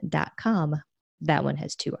tomorrowslegends.libsyn.com. That one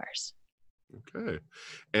has 2 R's. Okay.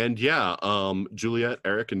 And yeah, Juliet,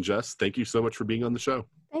 Eric, and Jess, thank you so much for being on the show.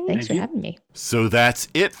 Thanks for having me. So that's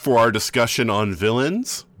it for our discussion on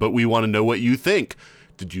villains, but we want to know what you think.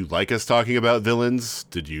 Did you like us talking about villains?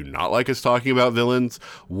 Did you not like us talking about villains?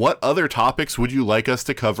 What other topics would you like us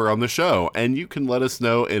to cover on the show? And you can let us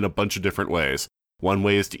know in a bunch of different ways. One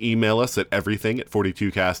way is to email us at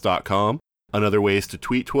everything@42cast.com. Another way is to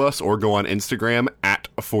tweet to us or go on Instagram at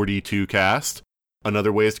 42cast.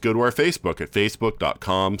 Another way is to go to our Facebook at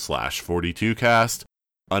facebook.com/42cast.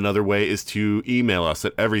 Another way is to email us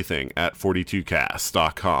at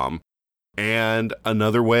everything@42cast.com. And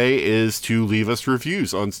another way is to leave us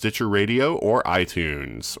reviews on Stitcher Radio or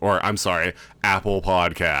iTunes, or I'm sorry, Apple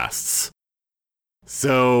Podcasts.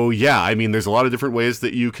 So yeah, I mean, there's a lot of different ways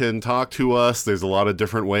that you can talk to us. There's a lot of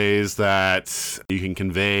different ways that you can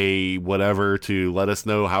convey whatever to let us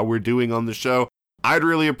know how we're doing on the show. I'd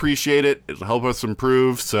really appreciate it. It'll help us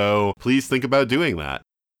improve, so please think about doing that.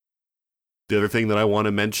 The other thing that I want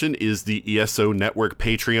to mention is the ESO Network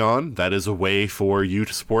Patreon. That is a way for you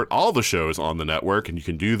to support all the shows on the network, and you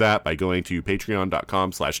can do that by going to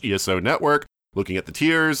patreon.com/ESO Network, looking at the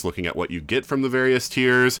tiers, looking at what you get from the various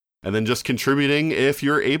tiers, and then just contributing if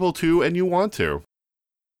you're able to and you want to.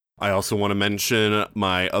 I also want to mention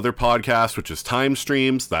my other podcast, which is Time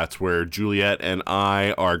Streams. That's where Juliet and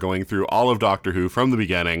I are going through all of Doctor Who from the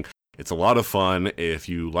beginning. It's a lot of fun. If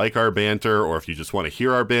you like our banter or if you just want to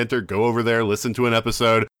hear our banter, go over there, listen to an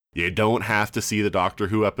episode. You don't have to see the Doctor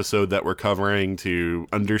Who episode that we're covering to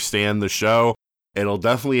understand the show. It'll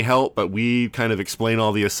definitely help, but we kind of explain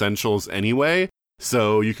all the essentials anyway,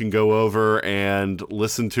 so you can go over and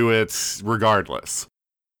listen to it regardless.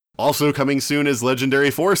 Also coming soon is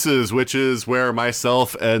Legendary Forces, which is where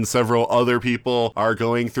myself and several other people are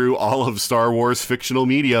going through all of Star Wars fictional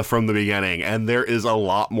media from the beginning, and there is a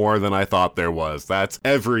lot more than I thought there was. That's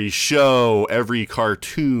every show, every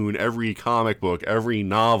cartoon, every comic book, every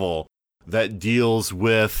novel that deals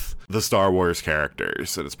with the Star Wars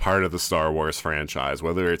characters, and it's part of the Star Wars franchise,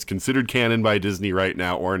 whether it's considered canon by Disney right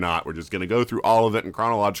now or not. We're just going to go through all of it in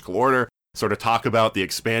chronological order, sort of talk about the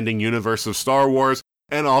expanding universe of Star Wars,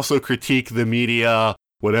 and also critique the media,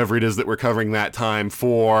 whatever it is that we're covering that time,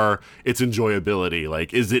 for its enjoyability.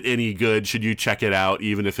 Like, is it any good? Should you check it out,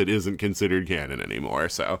 even if it isn't considered canon anymore?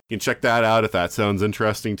 So you can check that out if that sounds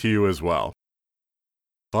interesting to you as well.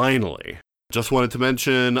 Finally, just wanted to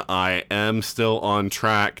mention, I am still on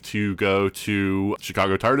track to go to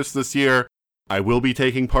Chicago TARDIS this year. I will be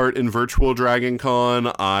taking part in Virtual Dragon Con.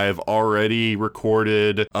 I've already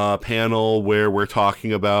recorded a panel where we're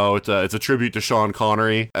talking about, it's a tribute to Sean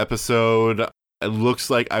Connery episode. It looks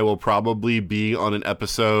like I will probably be on an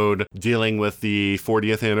episode dealing with the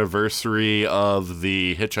 40th anniversary of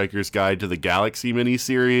the Hitchhiker's Guide to the Galaxy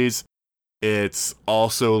miniseries. It's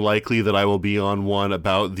also likely that I will be on one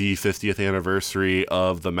about the 50th anniversary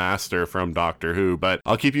of The Master from Doctor Who, but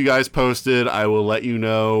I'll keep you guys posted. I will let you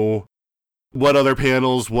know what other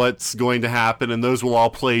panels, what's going to happen, and those will all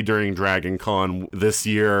play during Dragon Con this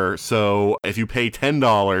year. So if you pay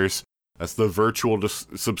 $10, that's the virtual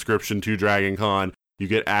subscription to Dragon Con, you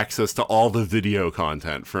get access to all the video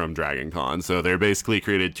content from Dragon Con. So they're basically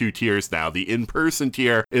created two tiers now. The in-person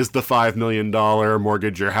tier is the $5 million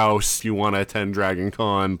mortgage your house, you want to attend Dragon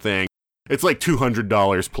Con thing. It's like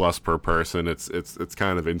 $200 plus per person. It's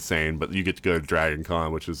kind of insane, but you get to go to Dragon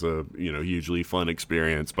Con, which is a, hugely fun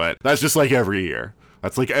experience. But that's just like every year.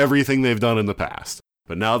 That's like everything they've done in the past.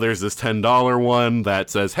 But now there's this $10 one that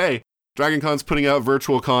says, hey, Dragon Con's putting out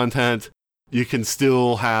virtual content. You can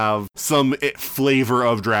still have some flavor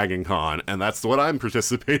of Dragon Con, and that's what I'm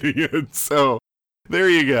participating in. So there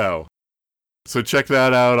you go. So check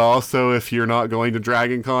that out. Also, if you're not going to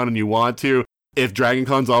Dragon Con and you want to, if Dragon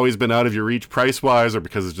Con's always been out of your reach price-wise or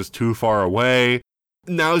because it's just too far away,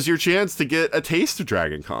 now's your chance to get a taste of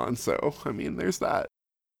Dragon Con. So, there's that.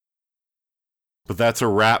 But that's a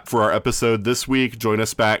wrap for our episode this week. Join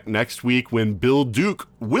us back next week when Bill Duke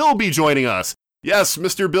will be joining us. Yes,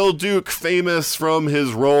 Mr. Bill Duke, famous from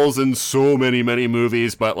his roles in so many, many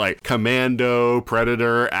movies, but like Commando,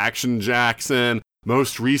 Predator, Action Jackson.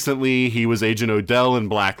 Most recently, he was Agent Odell in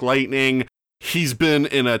Black Lightning. He's been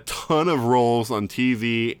in a ton of roles on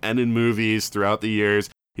TV and in movies throughout the years.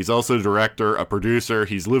 He's also a director, a producer.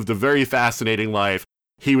 He's lived a very fascinating life.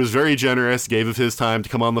 He was very generous, gave of his time to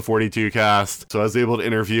come on the 42 cast, so I was able to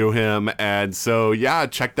interview him. And so, yeah,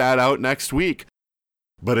 check that out next week.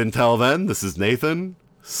 But until then, this is Nathan,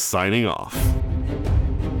 signing off.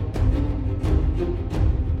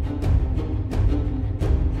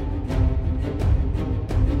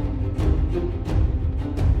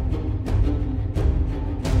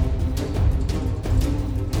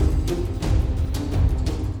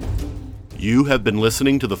 You have been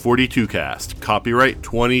listening to the 42 Cast, copyright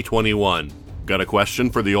 2021. Got a question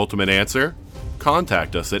for the ultimate answer?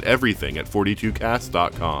 Contact us at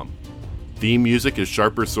everything@42cast.com. Theme music is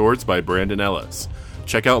Sharper Swords by Brandon Ellis.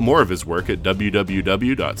 Check out more of his work at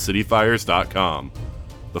www.cityfires.com.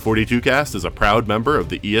 The 42 Cast is a proud member of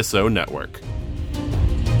the ESO Network.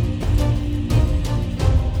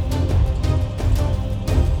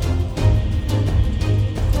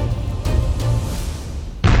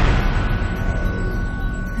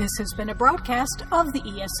 This has been a broadcast of the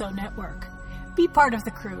ESO Network. Be part of the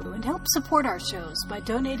crew and help support our shows by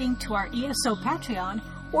donating to our ESO Patreon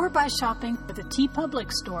or by shopping at the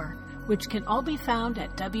TeePublic store, which can all be found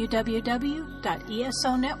at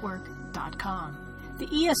www.esonetwork.com.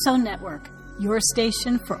 The ESO Network, your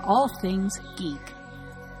station for all things geek.